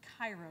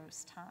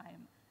Kairos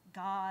time,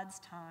 God's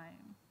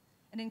time.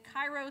 And in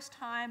Kairos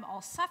time,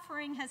 all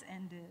suffering has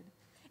ended.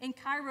 In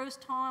Kairos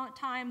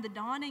time, the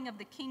dawning of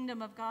the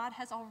kingdom of God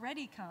has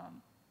already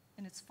come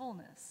in its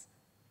fullness.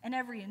 And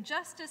every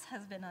injustice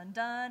has been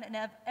undone, and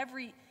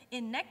every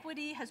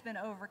inequity has been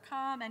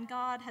overcome, and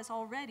God has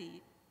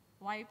already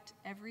wiped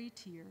every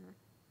tear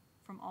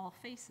from all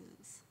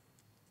faces.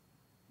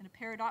 In a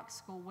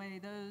paradoxical way,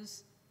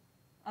 those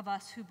of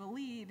us who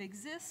believe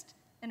exist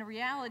in a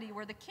reality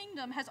where the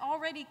kingdom has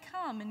already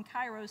come in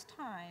Kairos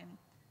time,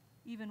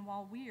 even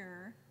while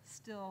we're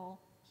still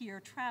here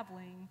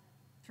traveling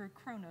through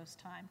Chronos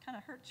time. Kind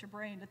of hurts your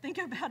brain to think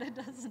about it,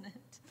 doesn't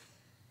it?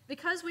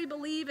 Because we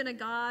believe in a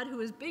God who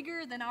is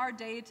bigger than our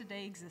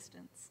day-to-day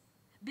existence,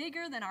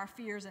 bigger than our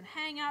fears and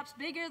hang-ups,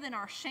 bigger than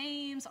our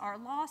shames, our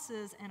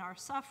losses, and our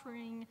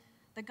suffering,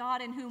 the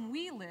God in whom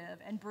we live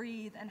and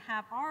breathe and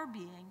have our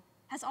being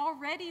has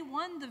already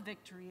won the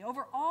victory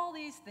over all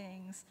these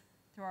things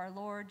through our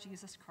Lord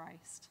Jesus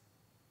Christ.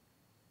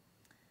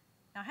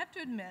 Now, I have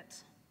to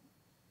admit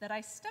that I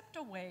stepped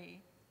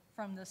away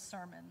from this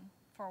sermon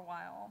for a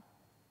while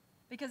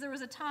because there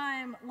was a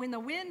time when the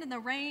wind and the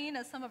rain,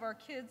 as some of our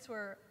kids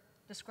were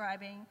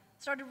describing,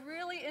 started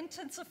really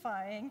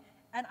intensifying,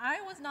 and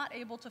I was not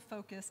able to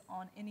focus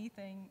on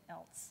anything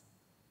else.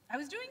 I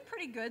was doing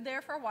pretty good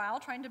there for a while,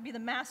 trying to be the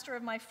master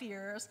of my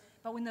fears,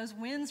 but when those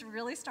winds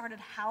really started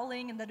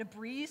howling and the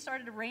debris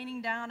started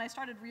raining down, I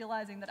started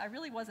realizing that I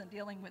really wasn't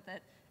dealing with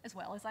it as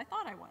well as I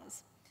thought I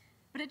was.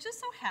 But it just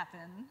so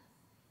happened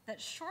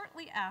that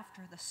shortly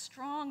after the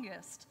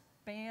strongest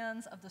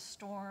bands of the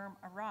storm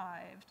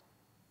arrived,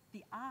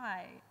 the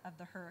eye of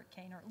the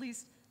hurricane, or at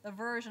least the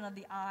version of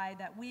the eye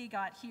that we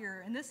got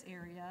here in this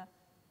area,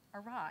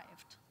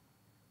 arrived.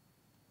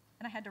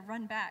 And I had to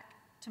run back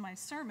to my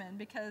sermon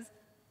because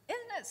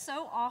isn't it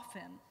so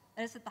often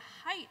that it's at the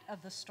height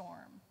of the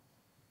storm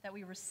that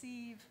we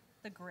receive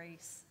the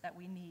grace that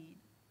we need?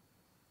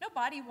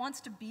 Nobody wants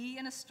to be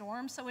in a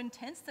storm so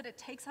intense that it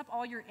takes up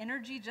all your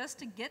energy just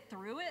to get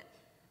through it.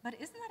 But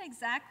isn't that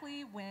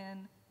exactly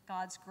when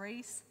God's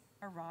grace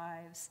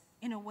arrives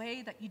in a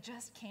way that you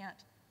just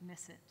can't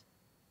miss it,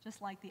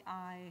 just like the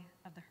eye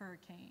of the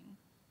hurricane?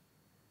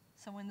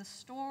 So when the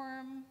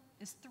storm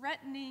is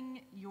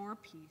threatening your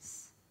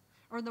peace,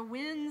 or the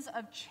winds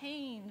of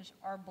change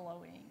are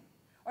blowing,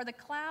 or the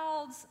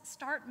clouds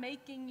start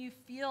making you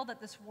feel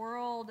that this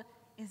world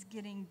is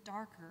getting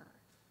darker,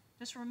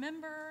 just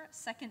remember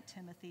 2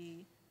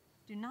 Timothy,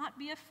 do not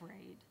be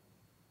afraid.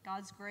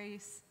 God's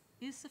grace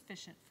is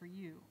sufficient for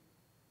you.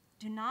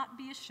 Do not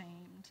be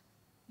ashamed.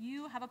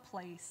 You have a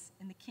place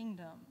in the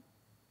kingdom.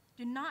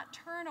 Do not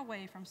turn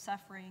away from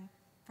suffering,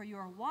 for you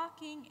are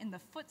walking in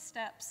the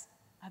footsteps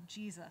of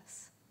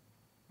Jesus.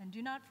 And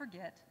do not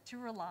forget to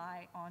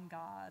rely on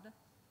God.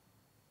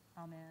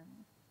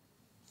 Amen.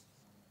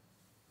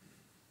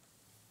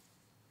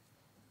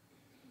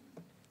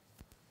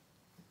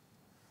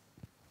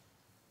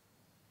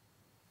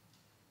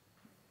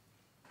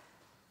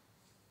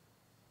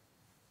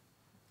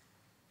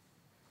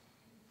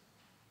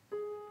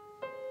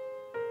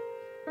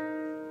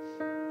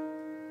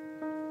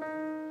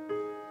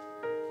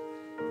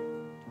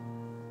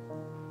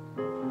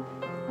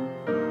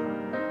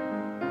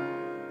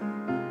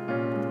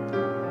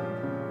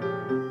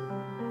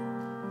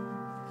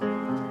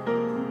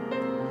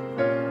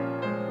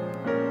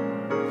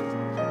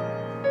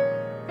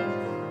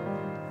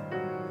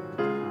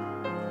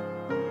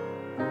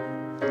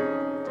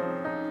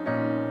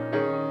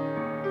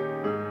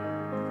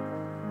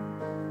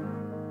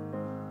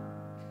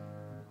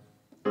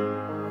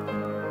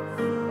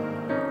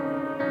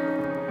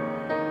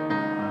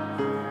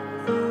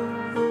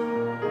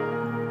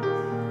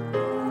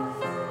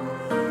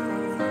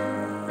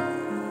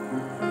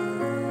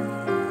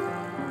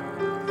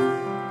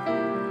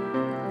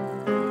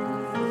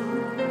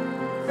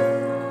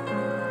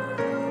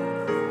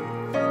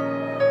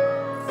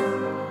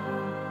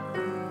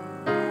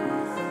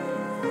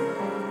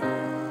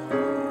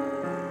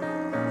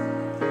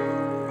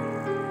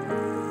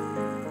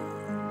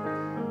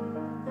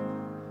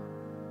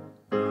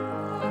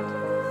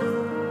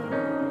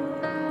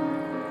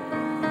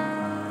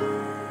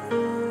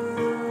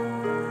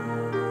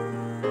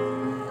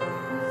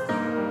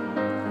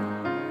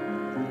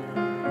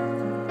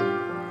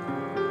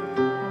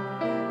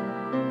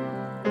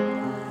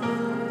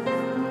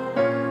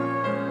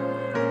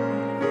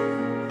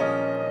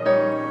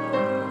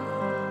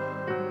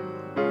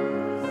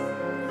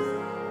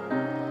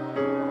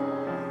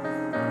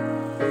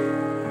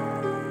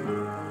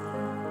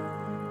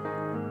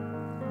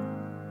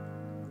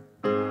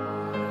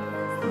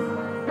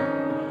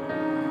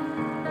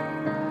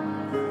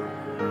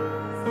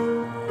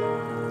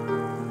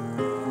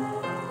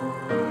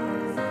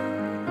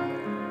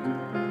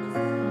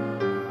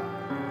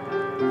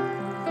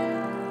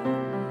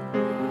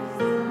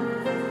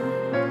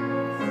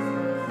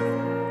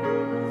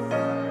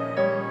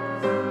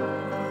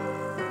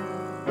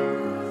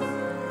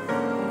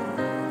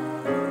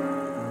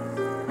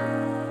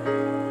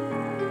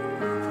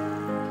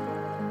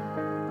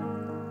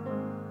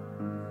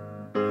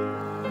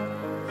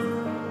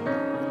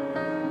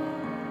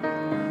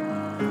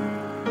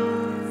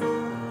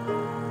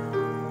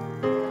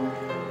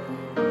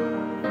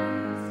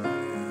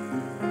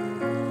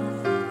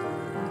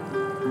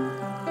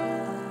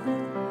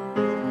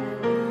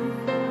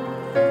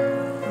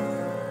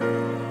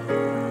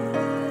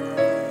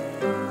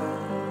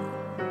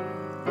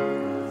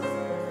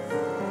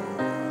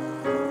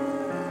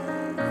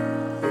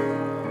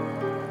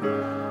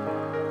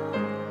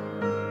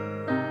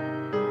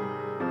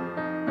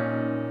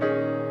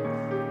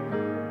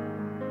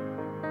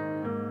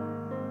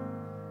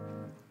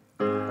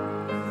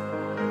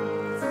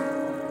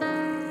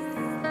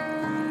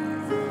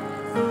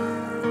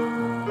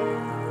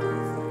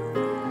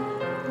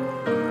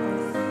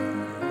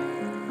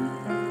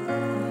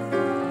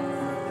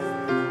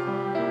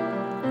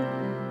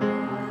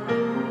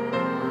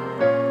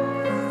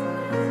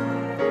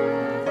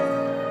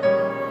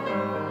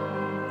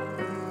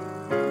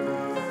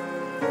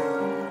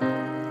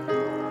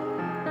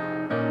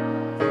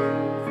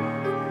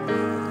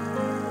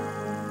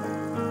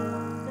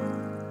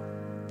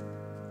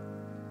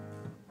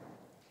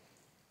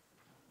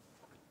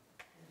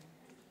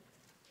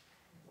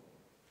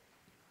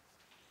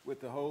 With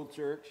the whole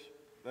church,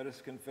 let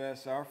us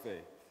confess our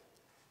faith.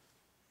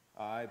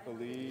 I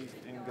believe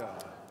in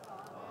God,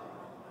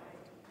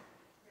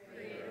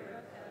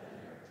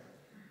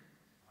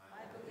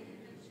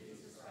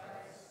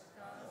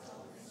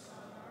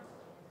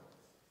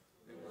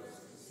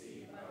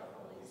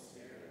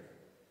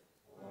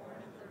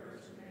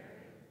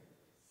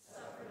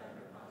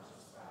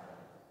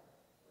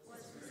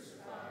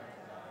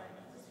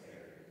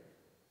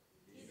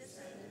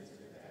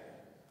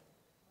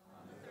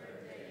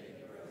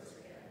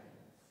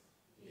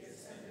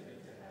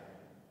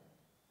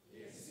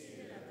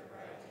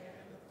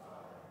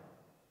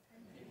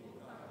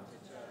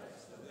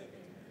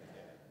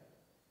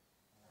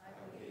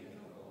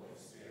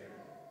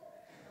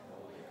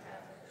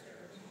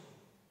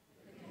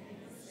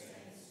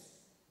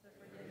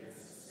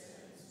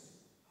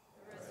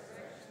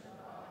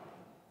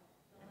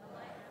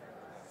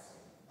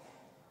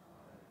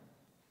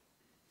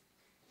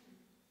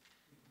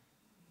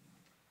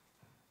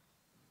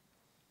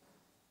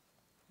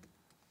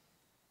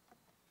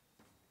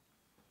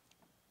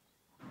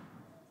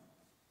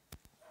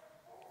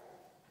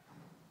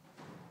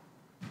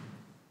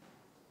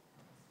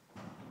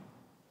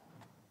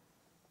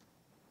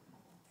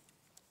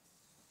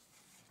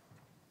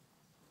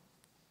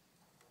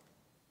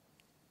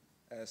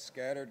 as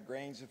scattered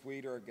grains of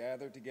wheat are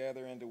gathered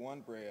together into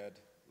one bread,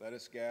 let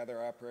us gather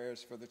our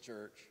prayers for the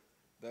church,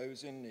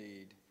 those in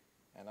need,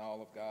 and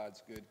all of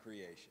God's good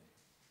creation.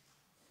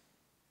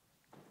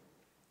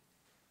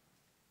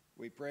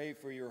 We pray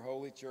for your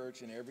holy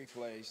church in every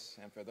place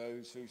and for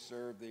those who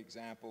serve the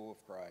example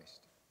of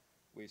Christ.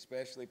 We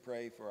especially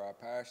pray for our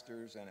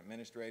pastors and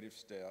administrative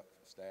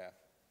staff.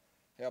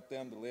 Help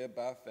them to live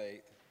by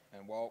faith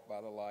and walk by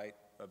the light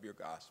of your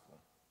gospel.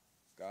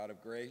 God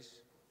of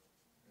grace,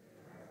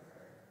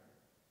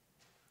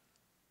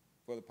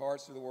 for the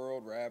parts of the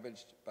world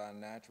ravaged by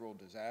natural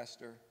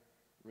disaster,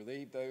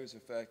 relieve those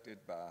affected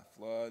by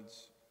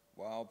floods,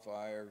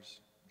 wildfires,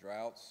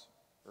 droughts,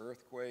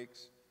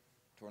 earthquakes,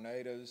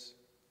 tornadoes,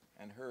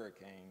 and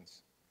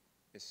hurricanes,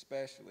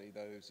 especially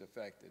those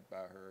affected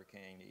by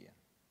Hurricane Ian.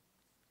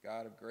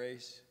 God of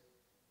grace,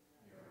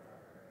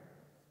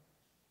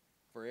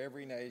 for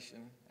every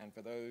nation and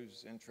for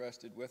those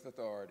entrusted with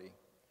authority,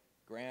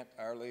 grant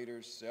our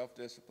leaders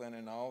self-discipline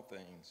in all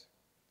things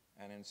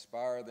and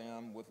inspire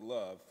them with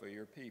love for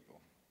your people.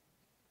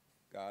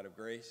 God of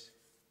grace,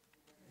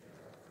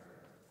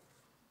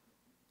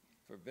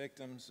 for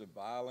victims of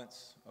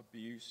violence,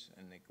 abuse,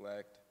 and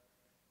neglect,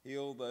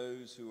 heal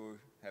those who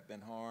have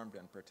been harmed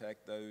and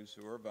protect those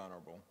who are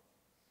vulnerable,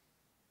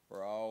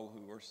 for all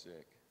who are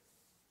sick,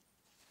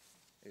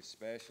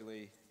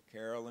 especially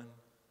Carolyn,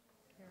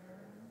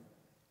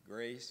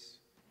 Grace,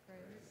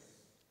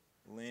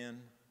 Lynn,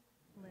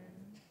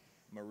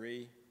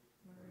 Marie,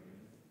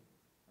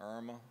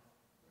 Irma,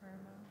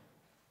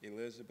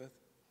 Elizabeth,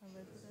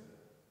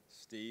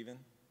 Stephen,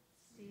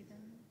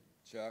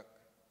 Chuck,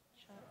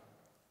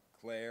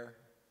 Claire,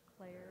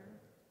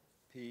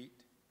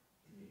 Pete,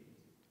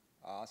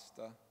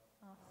 Asta,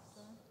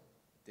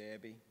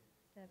 Debbie,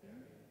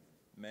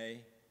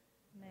 May,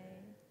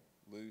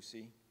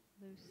 Lucy,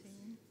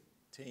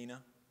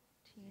 Tina,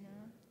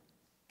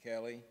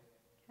 Kelly,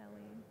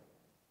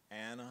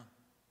 Anna,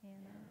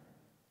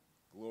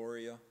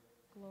 Gloria,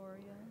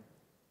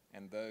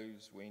 and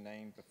those we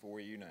name before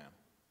you now.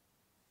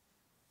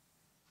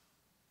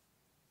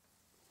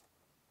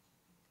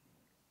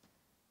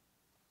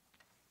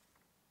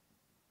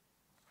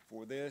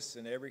 For this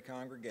and every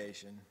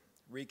congregation,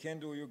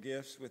 rekindle your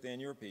gifts within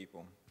your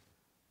people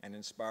and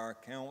inspire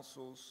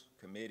councils,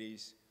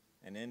 committees,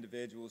 and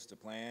individuals to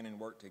plan and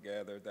work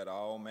together that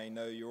all may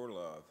know your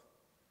love.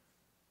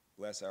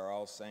 Bless our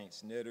All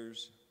Saints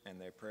knitters and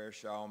their prayer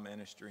shawl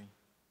ministry.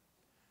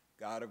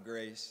 God of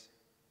grace,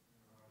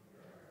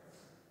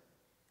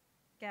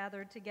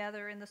 gathered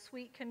together in the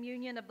sweet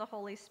communion of the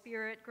Holy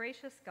Spirit,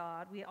 gracious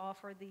God, we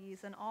offer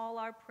these and all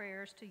our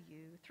prayers to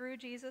you through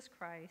Jesus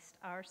Christ,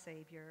 our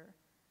Savior.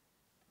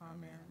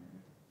 Amen.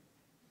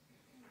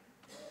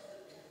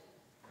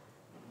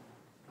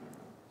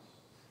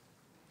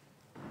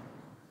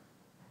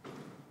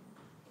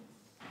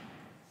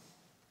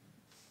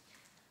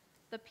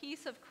 The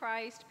peace of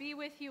Christ be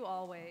with you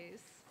always.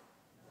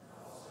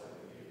 And also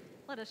with you.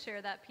 Let us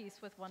share that peace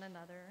with one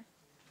another.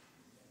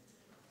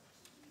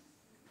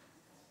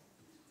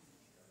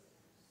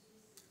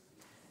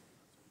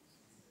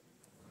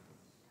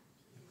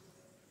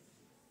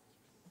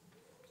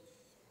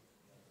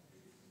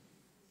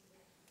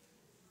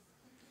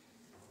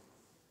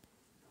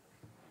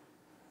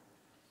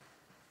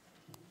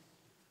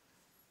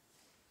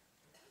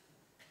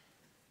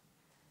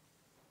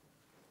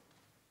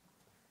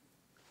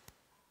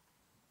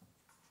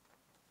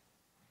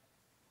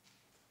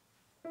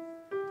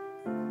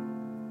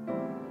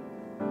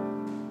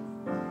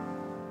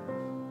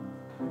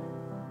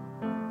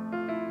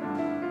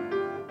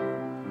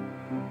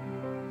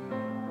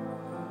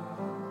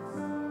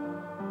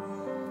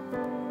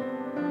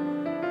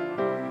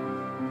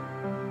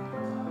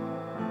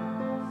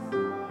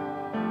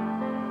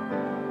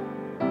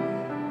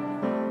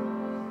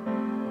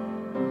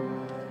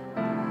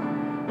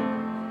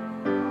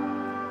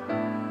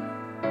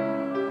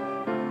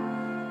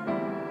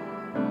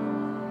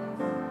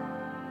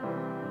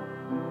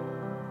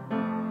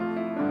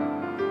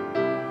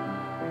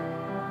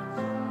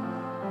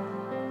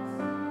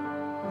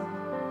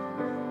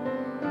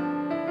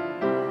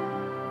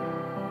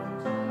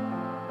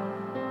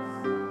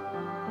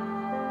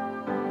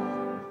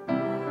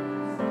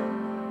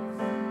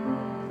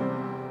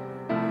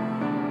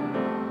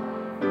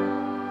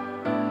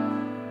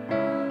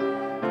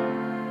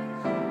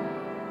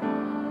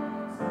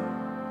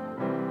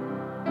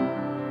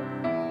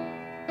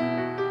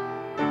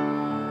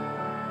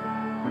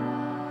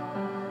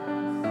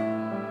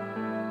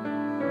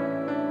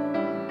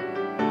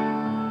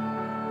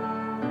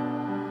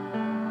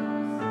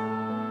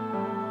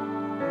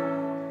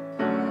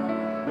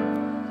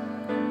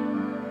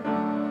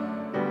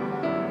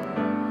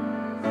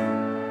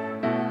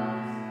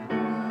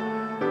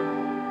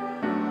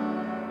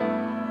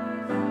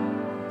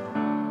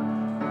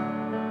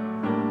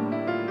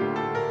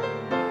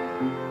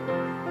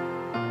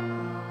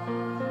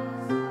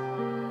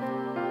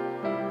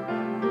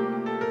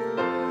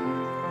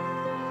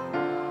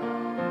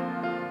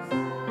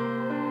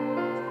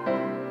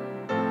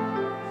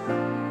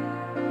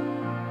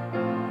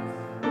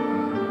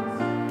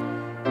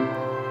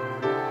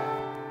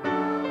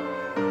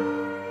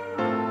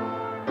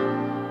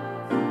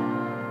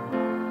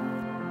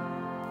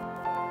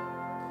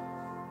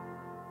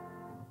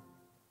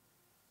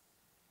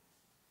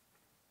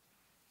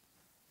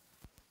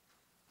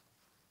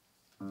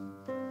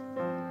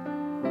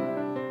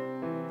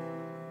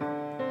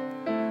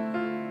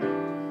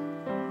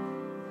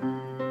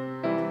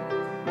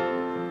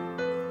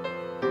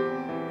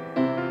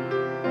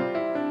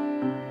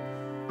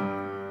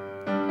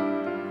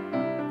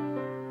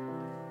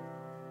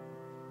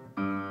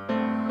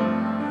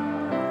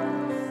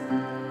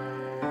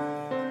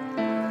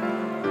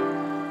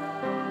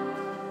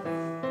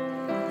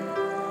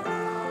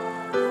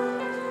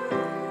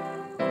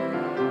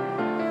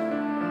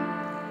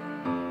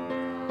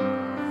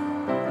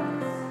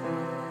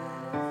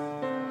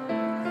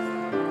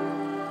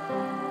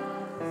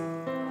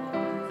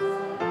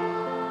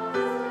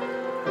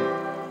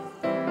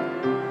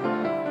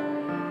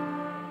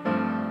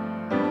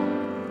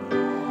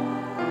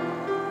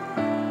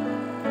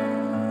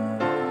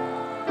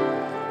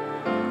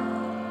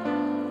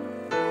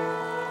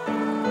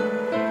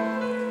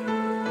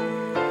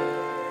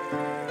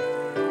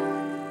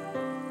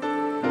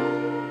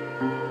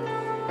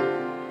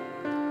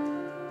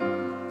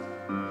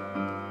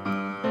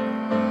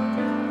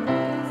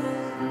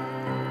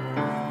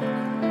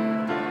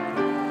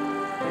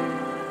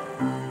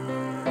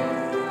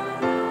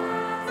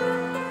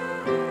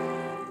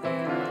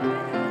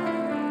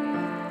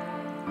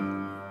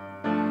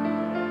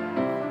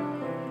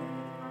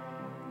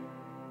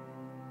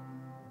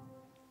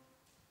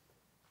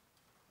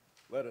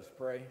 Let us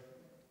pray.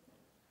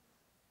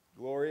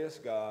 Glorious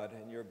God,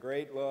 in your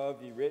great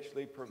love you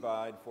richly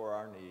provide for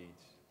our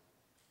needs.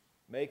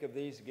 Make of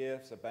these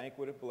gifts a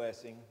banquet of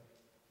blessing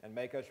and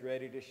make us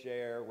ready to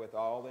share with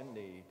all in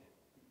need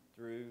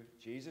through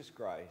Jesus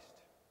Christ,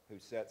 who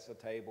sets a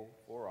table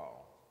for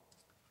all.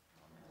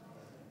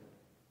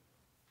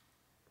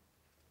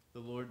 The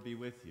Lord be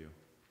with you.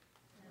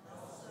 And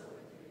also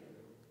with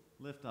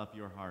you. Lift up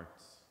your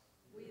hearts.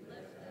 We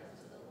lift them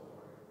to the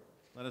Lord.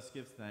 Let us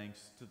give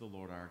thanks to the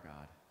Lord our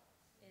God.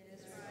 It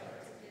is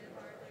right to give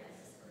our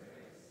thanks and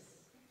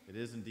praise. It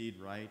is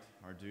indeed right,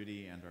 our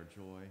duty and our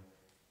joy,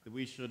 that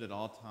we should at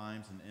all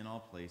times and in all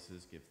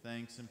places give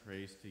thanks and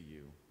praise to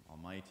you,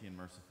 almighty and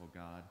merciful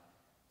God,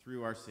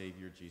 through our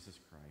Savior Jesus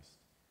Christ,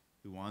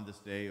 who on this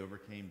day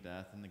overcame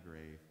death and the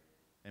grave,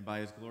 and by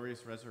his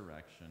glorious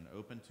resurrection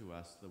opened to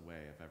us the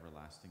way of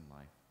everlasting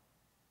life.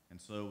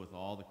 And so with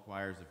all the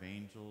choirs of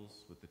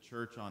angels, with the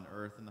church on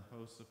earth and the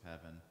hosts of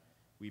heaven,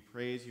 we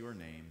praise your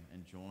name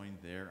and join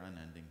their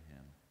unending hymn.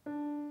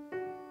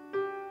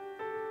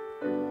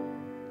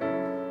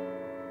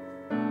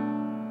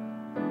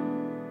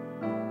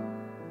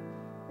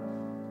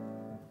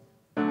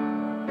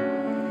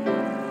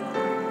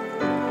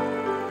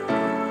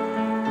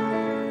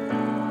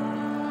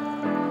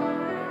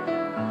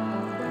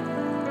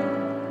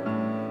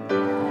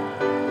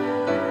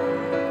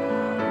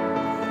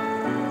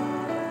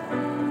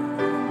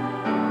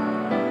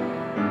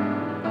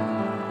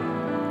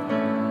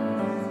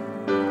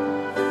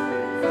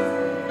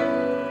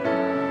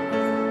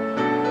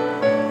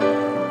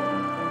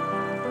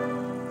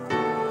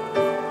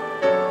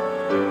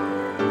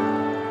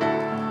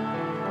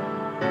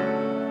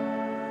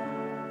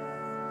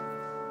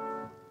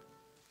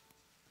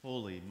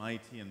 Holy,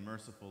 mighty, and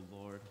merciful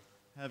Lord,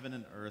 heaven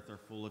and earth are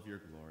full of your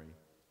glory.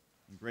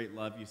 In great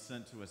love you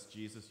sent to us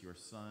Jesus, your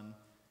Son,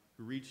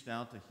 who reached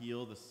out to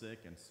heal the sick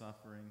and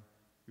suffering,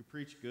 who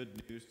preached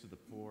good news to the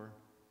poor,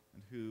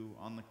 and who,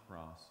 on the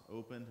cross,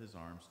 opened his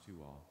arms to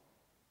all.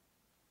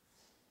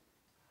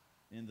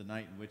 In the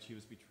night in which he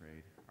was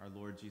betrayed, our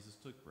Lord Jesus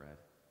took bread,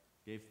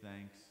 gave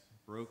thanks,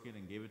 broke it,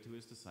 and gave it to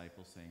his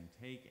disciples, saying,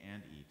 "Take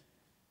and eat.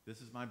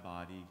 This is my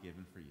body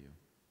given for you.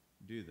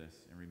 Do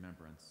this in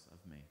remembrance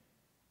of me."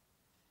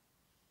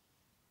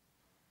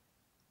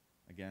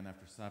 Again,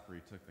 after supper, he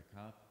took the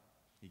cup.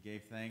 He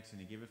gave thanks, and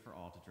he gave it for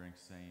all to drink,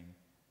 saying,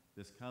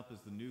 "This cup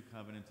is the new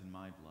covenant in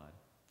my blood,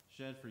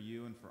 shed for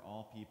you and for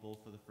all people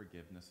for the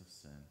forgiveness of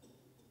sin.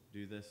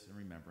 Do this in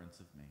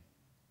remembrance of me."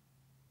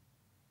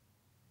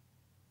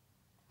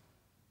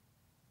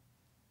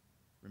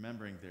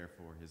 Remembering,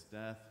 therefore, his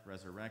death,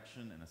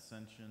 resurrection, and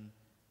ascension,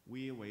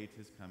 we await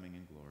his coming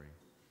in glory.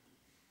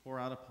 Pour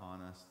out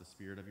upon us the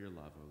spirit of your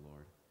love, O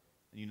Lord,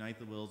 and unite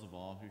the wills of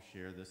all who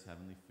share this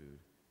heavenly food,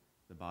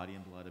 the body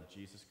and blood of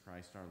Jesus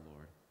Christ our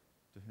Lord,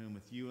 to whom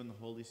with you and the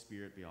Holy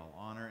Spirit be all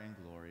honor and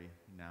glory,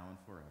 now and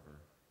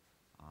forever.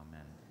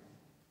 Amen.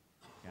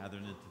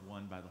 Gathered into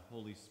one by the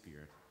Holy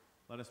Spirit,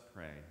 let us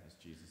pray as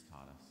Jesus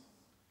taught us.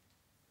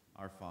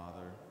 Our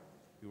Father,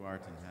 who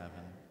art in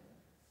heaven,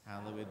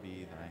 hallowed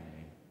be thy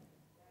name.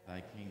 Thy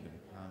kingdom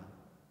come,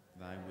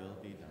 thy will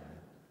be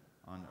done,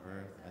 on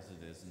earth as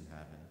it is in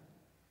heaven.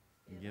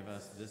 And give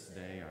us this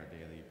day our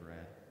daily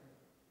bread,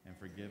 and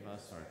forgive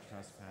us our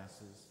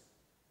trespasses,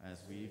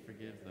 as we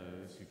forgive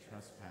those who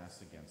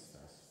trespass against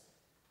us.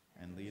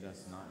 And lead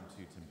us not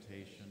into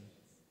temptation,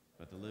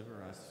 but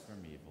deliver us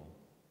from evil.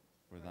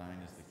 For thine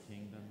is the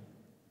kingdom,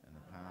 and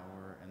the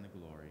power, and the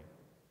glory,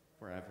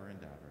 forever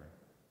and ever.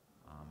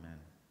 Amen.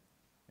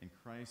 In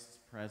Christ's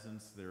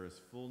presence there is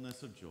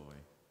fullness of joy.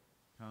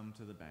 Come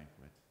to the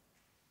banquet.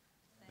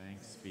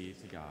 Thanks be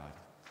to God.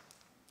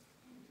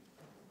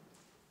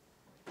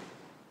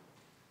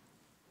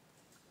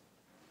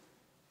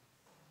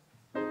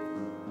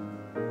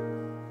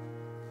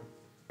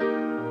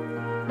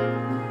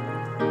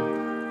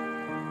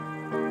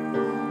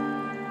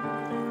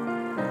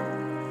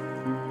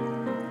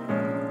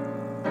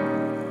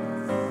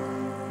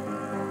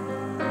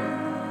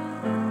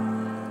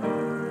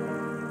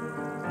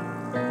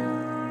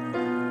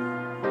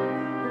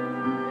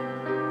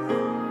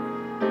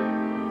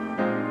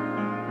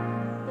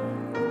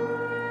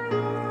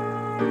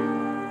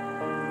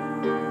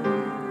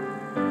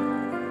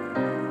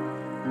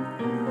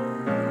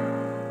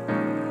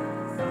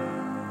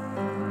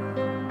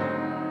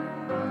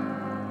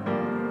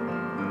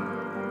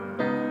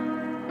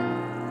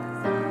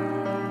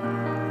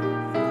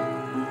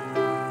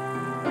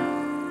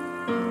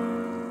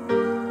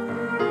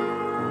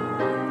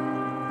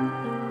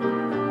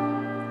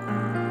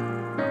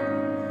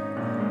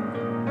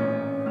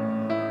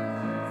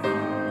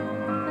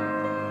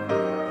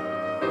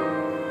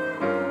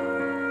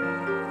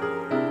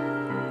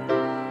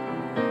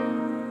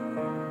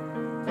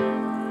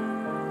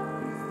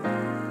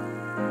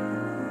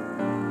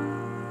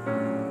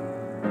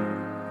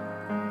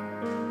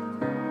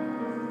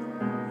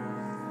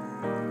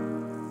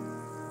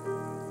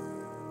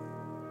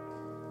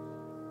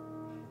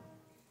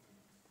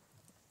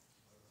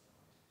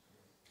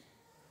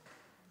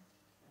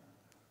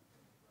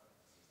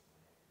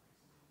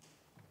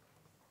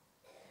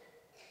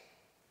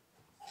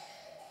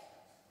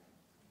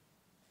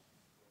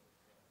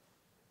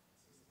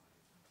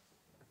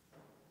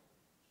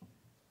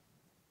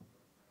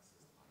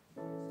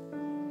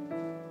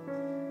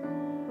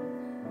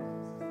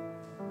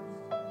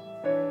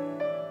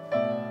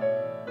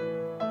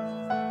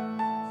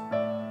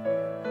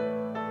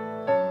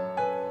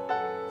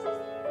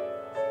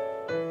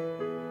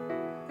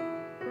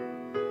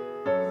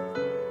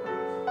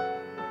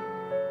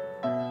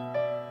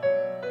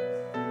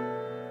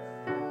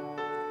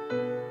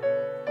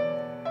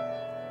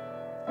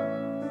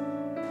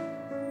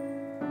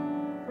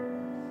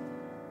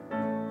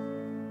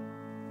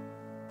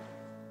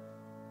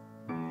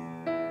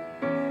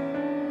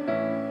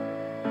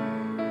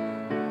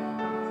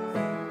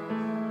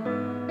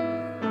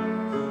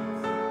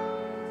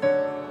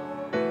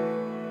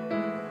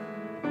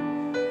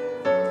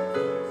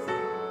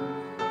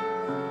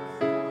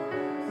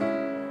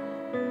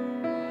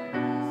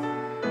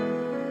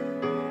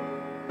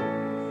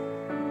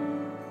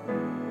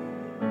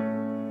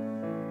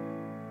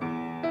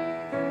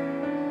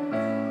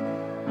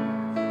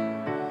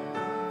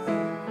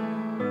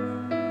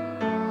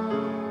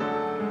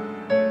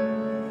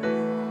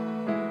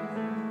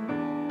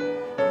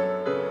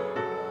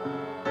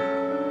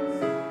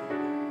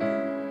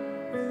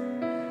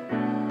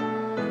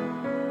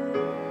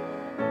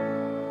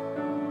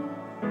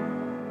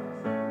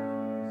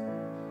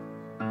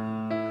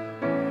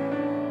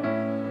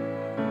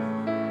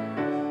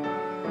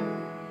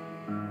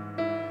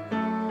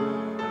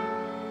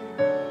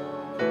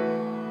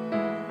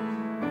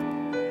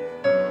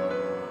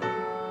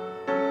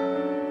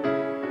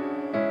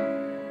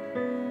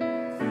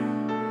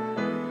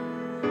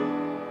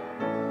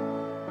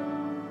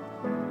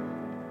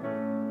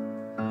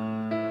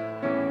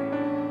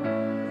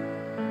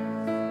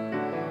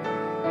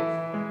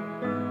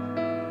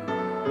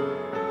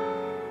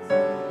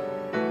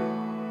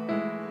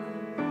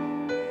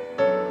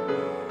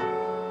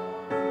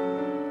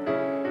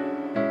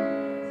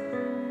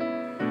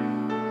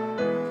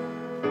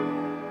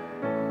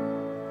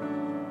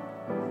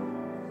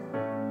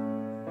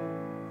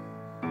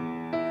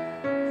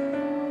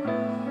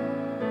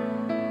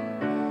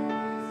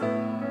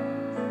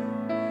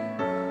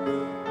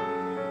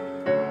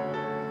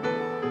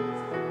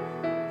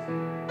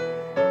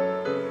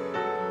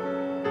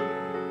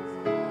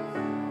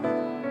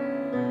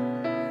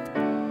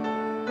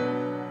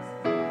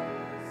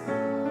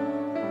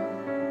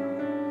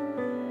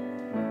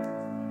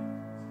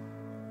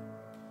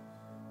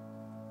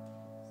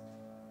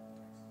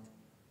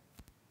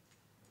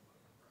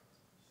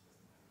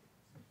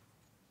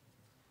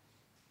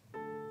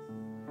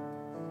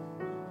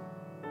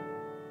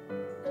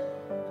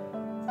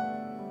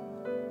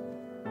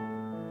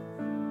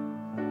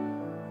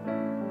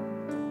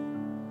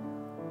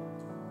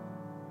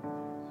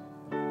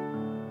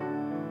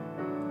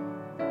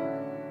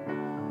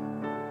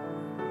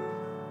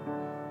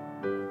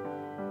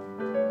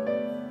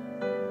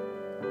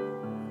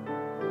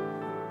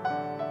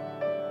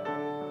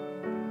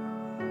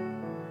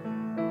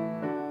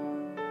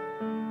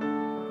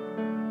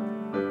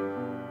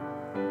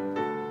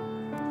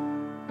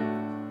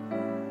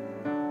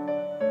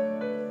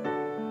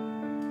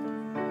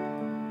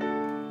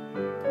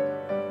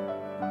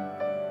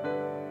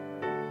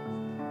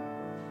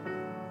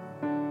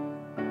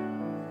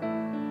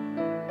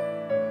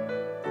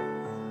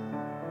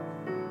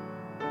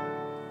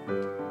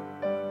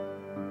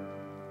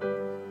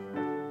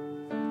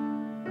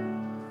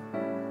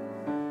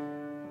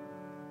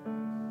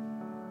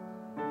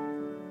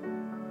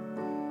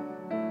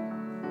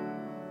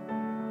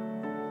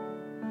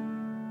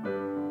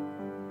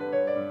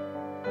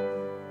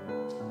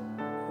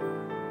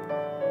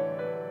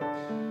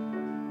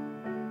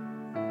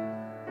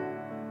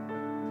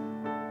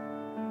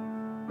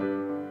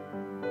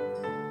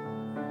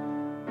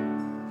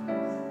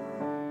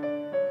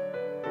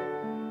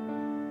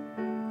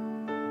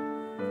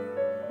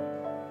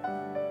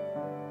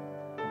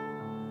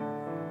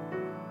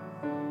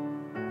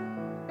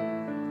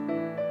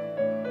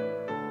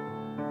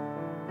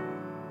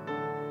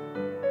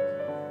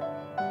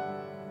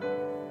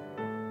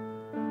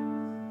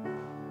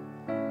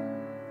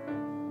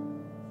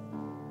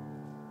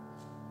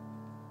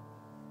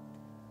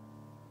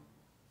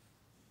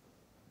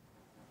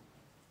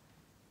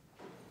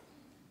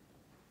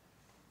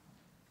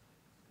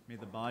 May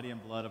the body and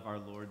blood of our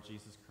Lord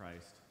Jesus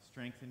Christ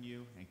strengthen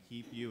you and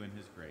keep you in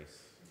his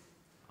grace.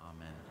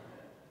 Amen.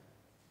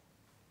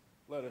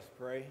 Let us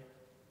pray.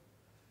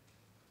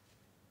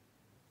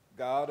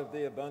 God of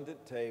the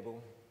abundant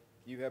table,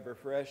 you have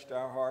refreshed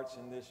our hearts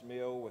in this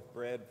meal with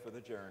bread for the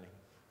journey.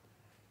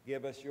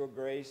 Give us your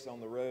grace on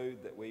the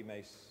road that we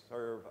may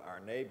serve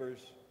our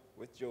neighbors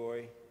with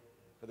joy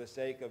for the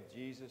sake of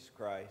Jesus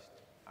Christ,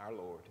 our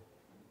Lord.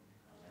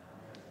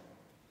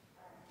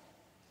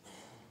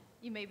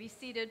 You may be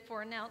seated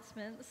for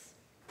announcements.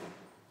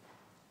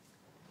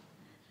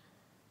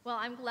 Well,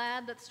 I'm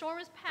glad that storm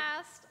has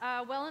passed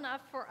well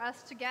enough for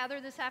us to gather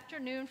this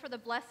afternoon for the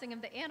blessing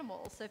of the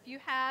animals. So if you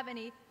have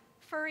any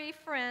furry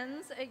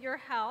friends at your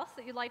house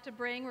that you'd like to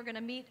bring, we're going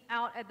to meet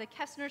out at the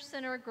Kessner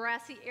Center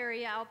grassy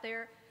area out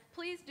there.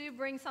 Please do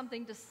bring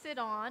something to sit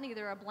on,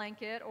 either a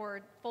blanket or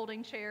a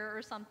folding chair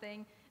or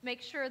something.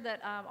 Make sure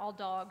that all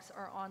dogs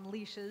are on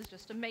leashes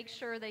just to make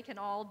sure they can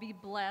all be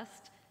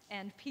blessed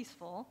and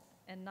peaceful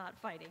and not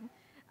fighting.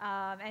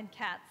 And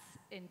cats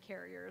in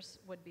carriers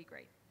would be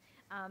great.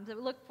 So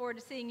we look forward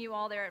to seeing you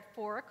all there at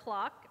 4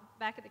 o'clock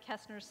back at the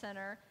Kessner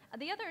Center.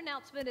 The other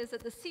announcement is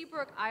that the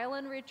Seabrook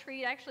Island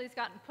retreat actually has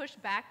gotten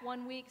pushed back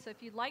 1 week. So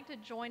if you'd like to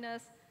join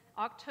us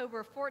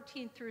October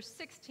 14th through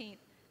 16th,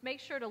 make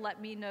sure to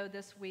let me know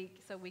this week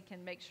so we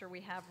can make sure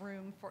we have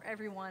room for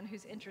everyone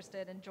who's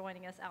interested in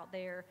joining us out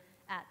there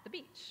at the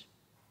beach.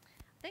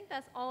 I think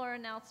that's all our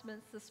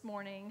announcements this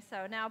morning.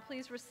 So now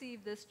please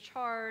receive this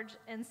charge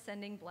and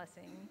sending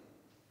blessing.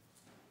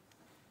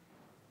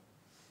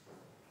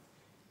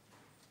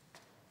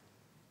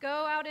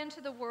 Go out into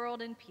the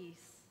world in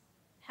peace.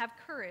 Have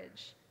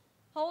courage.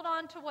 Hold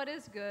on to what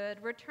is good.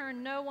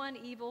 Return no one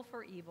evil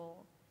for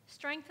evil.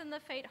 Strengthen the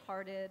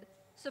faint-hearted.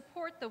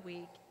 Support the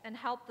weak and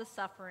help the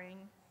suffering.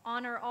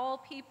 Honor all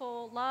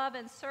people. Love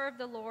and serve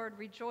the Lord,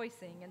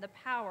 rejoicing in the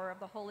power of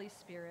the Holy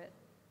Spirit.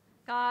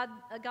 God,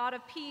 a God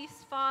of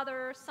peace,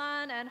 Father,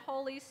 Son, and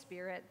Holy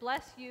Spirit,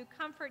 bless you,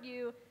 comfort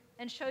you,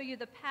 and show you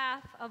the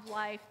path of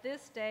life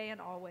this day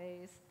and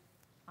always.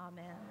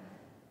 Amen.